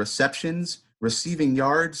leader in receptions, receiving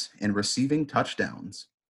yards, and receiving touchdowns.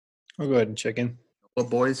 I'll go ahead and check in. NOLA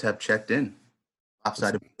boys have checked in.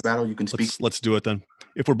 Lopsided battle, you can speak. Let's do it then.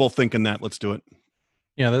 If we're both thinking that, let's do it.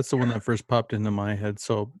 Yeah, that's the one that first popped into my head.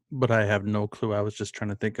 So, but I have no clue. I was just trying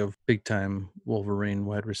to think of big time Wolverine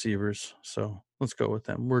wide receivers. So let's go with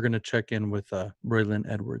them. We're going to check in with Braylon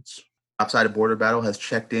Edwards. Lopsided border battle has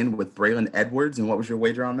checked in with Braylon Edwards. And what was your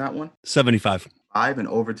wager on that one? 75. 5. And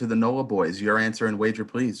over to the NOLA boys. Your answer and wager,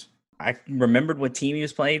 please. I remembered what team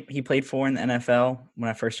he played for in the NFL when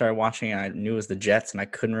I first started watching. I knew it was the Jets, and I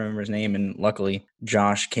couldn't remember his name. And luckily,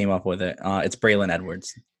 Josh came up with it. It's Braylon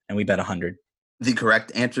Edwards, and we bet 100. The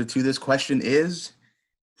correct answer to this question is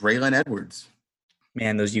Braylon Edwards.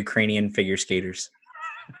 Man, those Ukrainian figure skaters.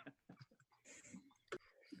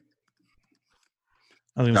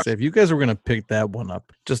 I was going to say, if you guys were going to pick that one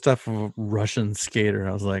up just off of a Russian skater,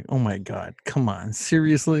 I was like, oh my God, come on,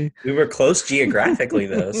 seriously? We were close geographically,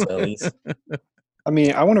 though, so at least. I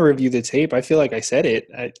mean, I want to review the tape. I feel like I said it.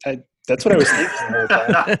 That's what I was thinking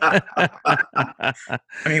the whole time.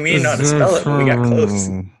 I mean, we didn't know how to spell it, but we got close.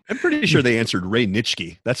 I'm pretty sure they answered Ray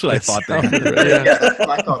Nitschke. That's what I thought they sounded answered. right. Yeah, that's what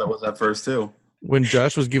I thought it was at first, too. When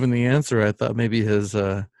Josh was giving the answer, I thought maybe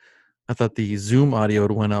I thought the Zoom audio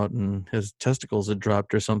had went out and his testicles had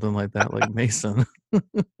dropped or something like that, like Mason.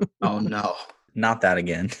 Oh, no. Not that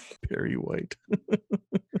again. Perry White.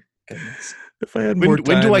 Goodness. If I had more time.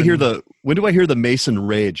 When do I hear the Mason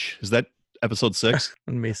rage? Is that episode 6?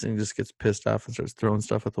 When Mason just gets pissed off and starts throwing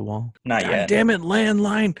stuff at the wall. Not God yet. damn it,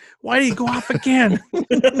 landline. Why did he go off again?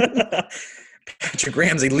 Patrick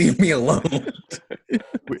Ramsey, leave me alone.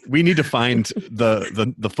 We need to find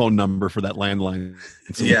the phone number for that landline.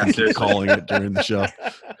 So Yeah, we can keep seriously. calling it during the show.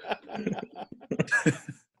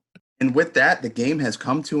 And with that, the game has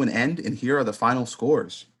come to an end, and here are the final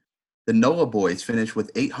scores. The NOLA boys finished with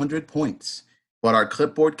 800 points, but our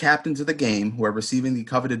clipboard captains of the game, who are receiving the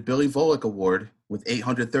coveted Billy Volek Award with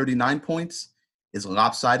 839 points, is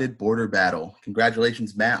Lopsided Border Battle.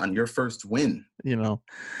 Congratulations, Matt, on your first win. You know,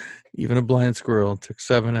 even a blind squirrel took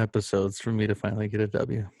 7 episodes for me to finally get a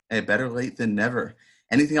W. Hey, better late than never.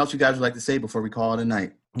 Anything else you guys would like to say before we call it a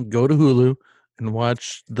night? Go to Hulu and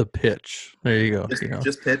watch The Pitch. There you go.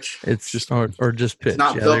 Just pitch. It's just or just pitch. It's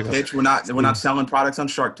not Yeah, there you the go. pitch. We're not selling products on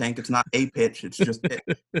Shark Tank. It's not a pitch. It's just pitch.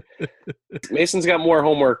 Mason's got more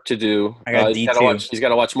homework to do. I got D2. He's got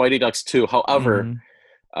to watch Mighty Ducks 2. However,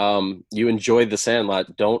 Mhm. you enjoyed The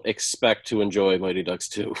Sandlot. Don't expect to enjoy Mighty Ducks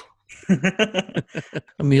 2.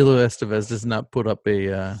 Emilio Estevez does not put up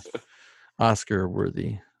a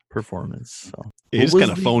Oscar-worthy performance. So He just kind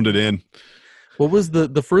of phoned it in. What was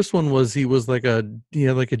the first one? Was he was like a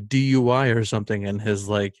DUI or something, and his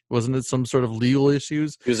wasn't it some sort of legal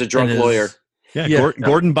issues? He was a drunk And his- lawyer. Yeah,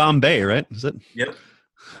 Gordon Bombay, right? Is it? Yep.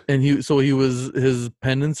 And his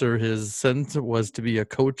penance or his sentence was to be a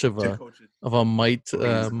coach of a mite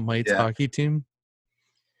hockey team.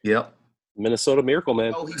 Yep. Minnesota Miracle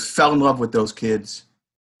Man. Oh, he fell in love with those kids.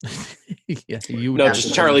 Yeah, you No,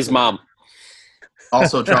 just Charlie's mom.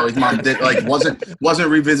 Also, Charlie's mom wasn't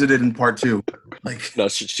revisited in part 2. No,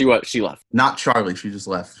 she left. Not Charlie. She just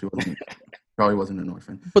left. Charlie wasn't an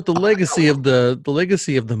orphan. But the legacy of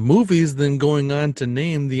the movies, then going on to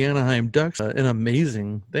name the Anaheim Ducks, an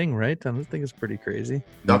amazing thing, right? I think it's pretty crazy.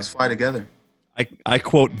 Ducks fly together. I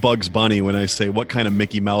quote Bugs Bunny when I say, what kind of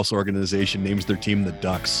Mickey Mouse organization names their team the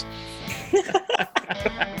Ducks?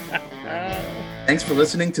 Thanks for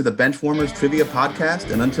listening to the Benchwarmers Trivia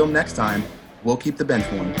Podcast, and until next time, we'll keep the bench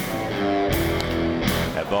warm.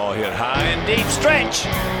 That ball hit high and deep. Stretch!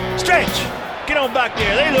 Get on back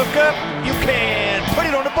there. They look up. You can put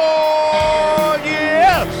it on the board.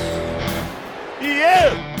 Yes!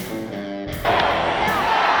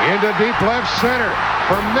 Into deep left center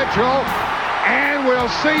for Mitchell, and we'll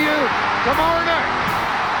see you tomorrow night.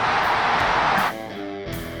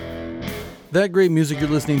 That great music you're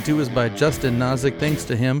listening to is by Justin Nozick. Thanks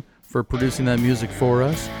to him for producing that music for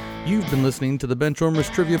us. You've been listening to the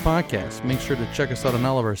Benchwarmers Trivia Podcast. Make sure to check us out on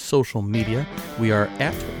all of our social media. We are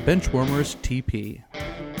at BenchwarmersTP.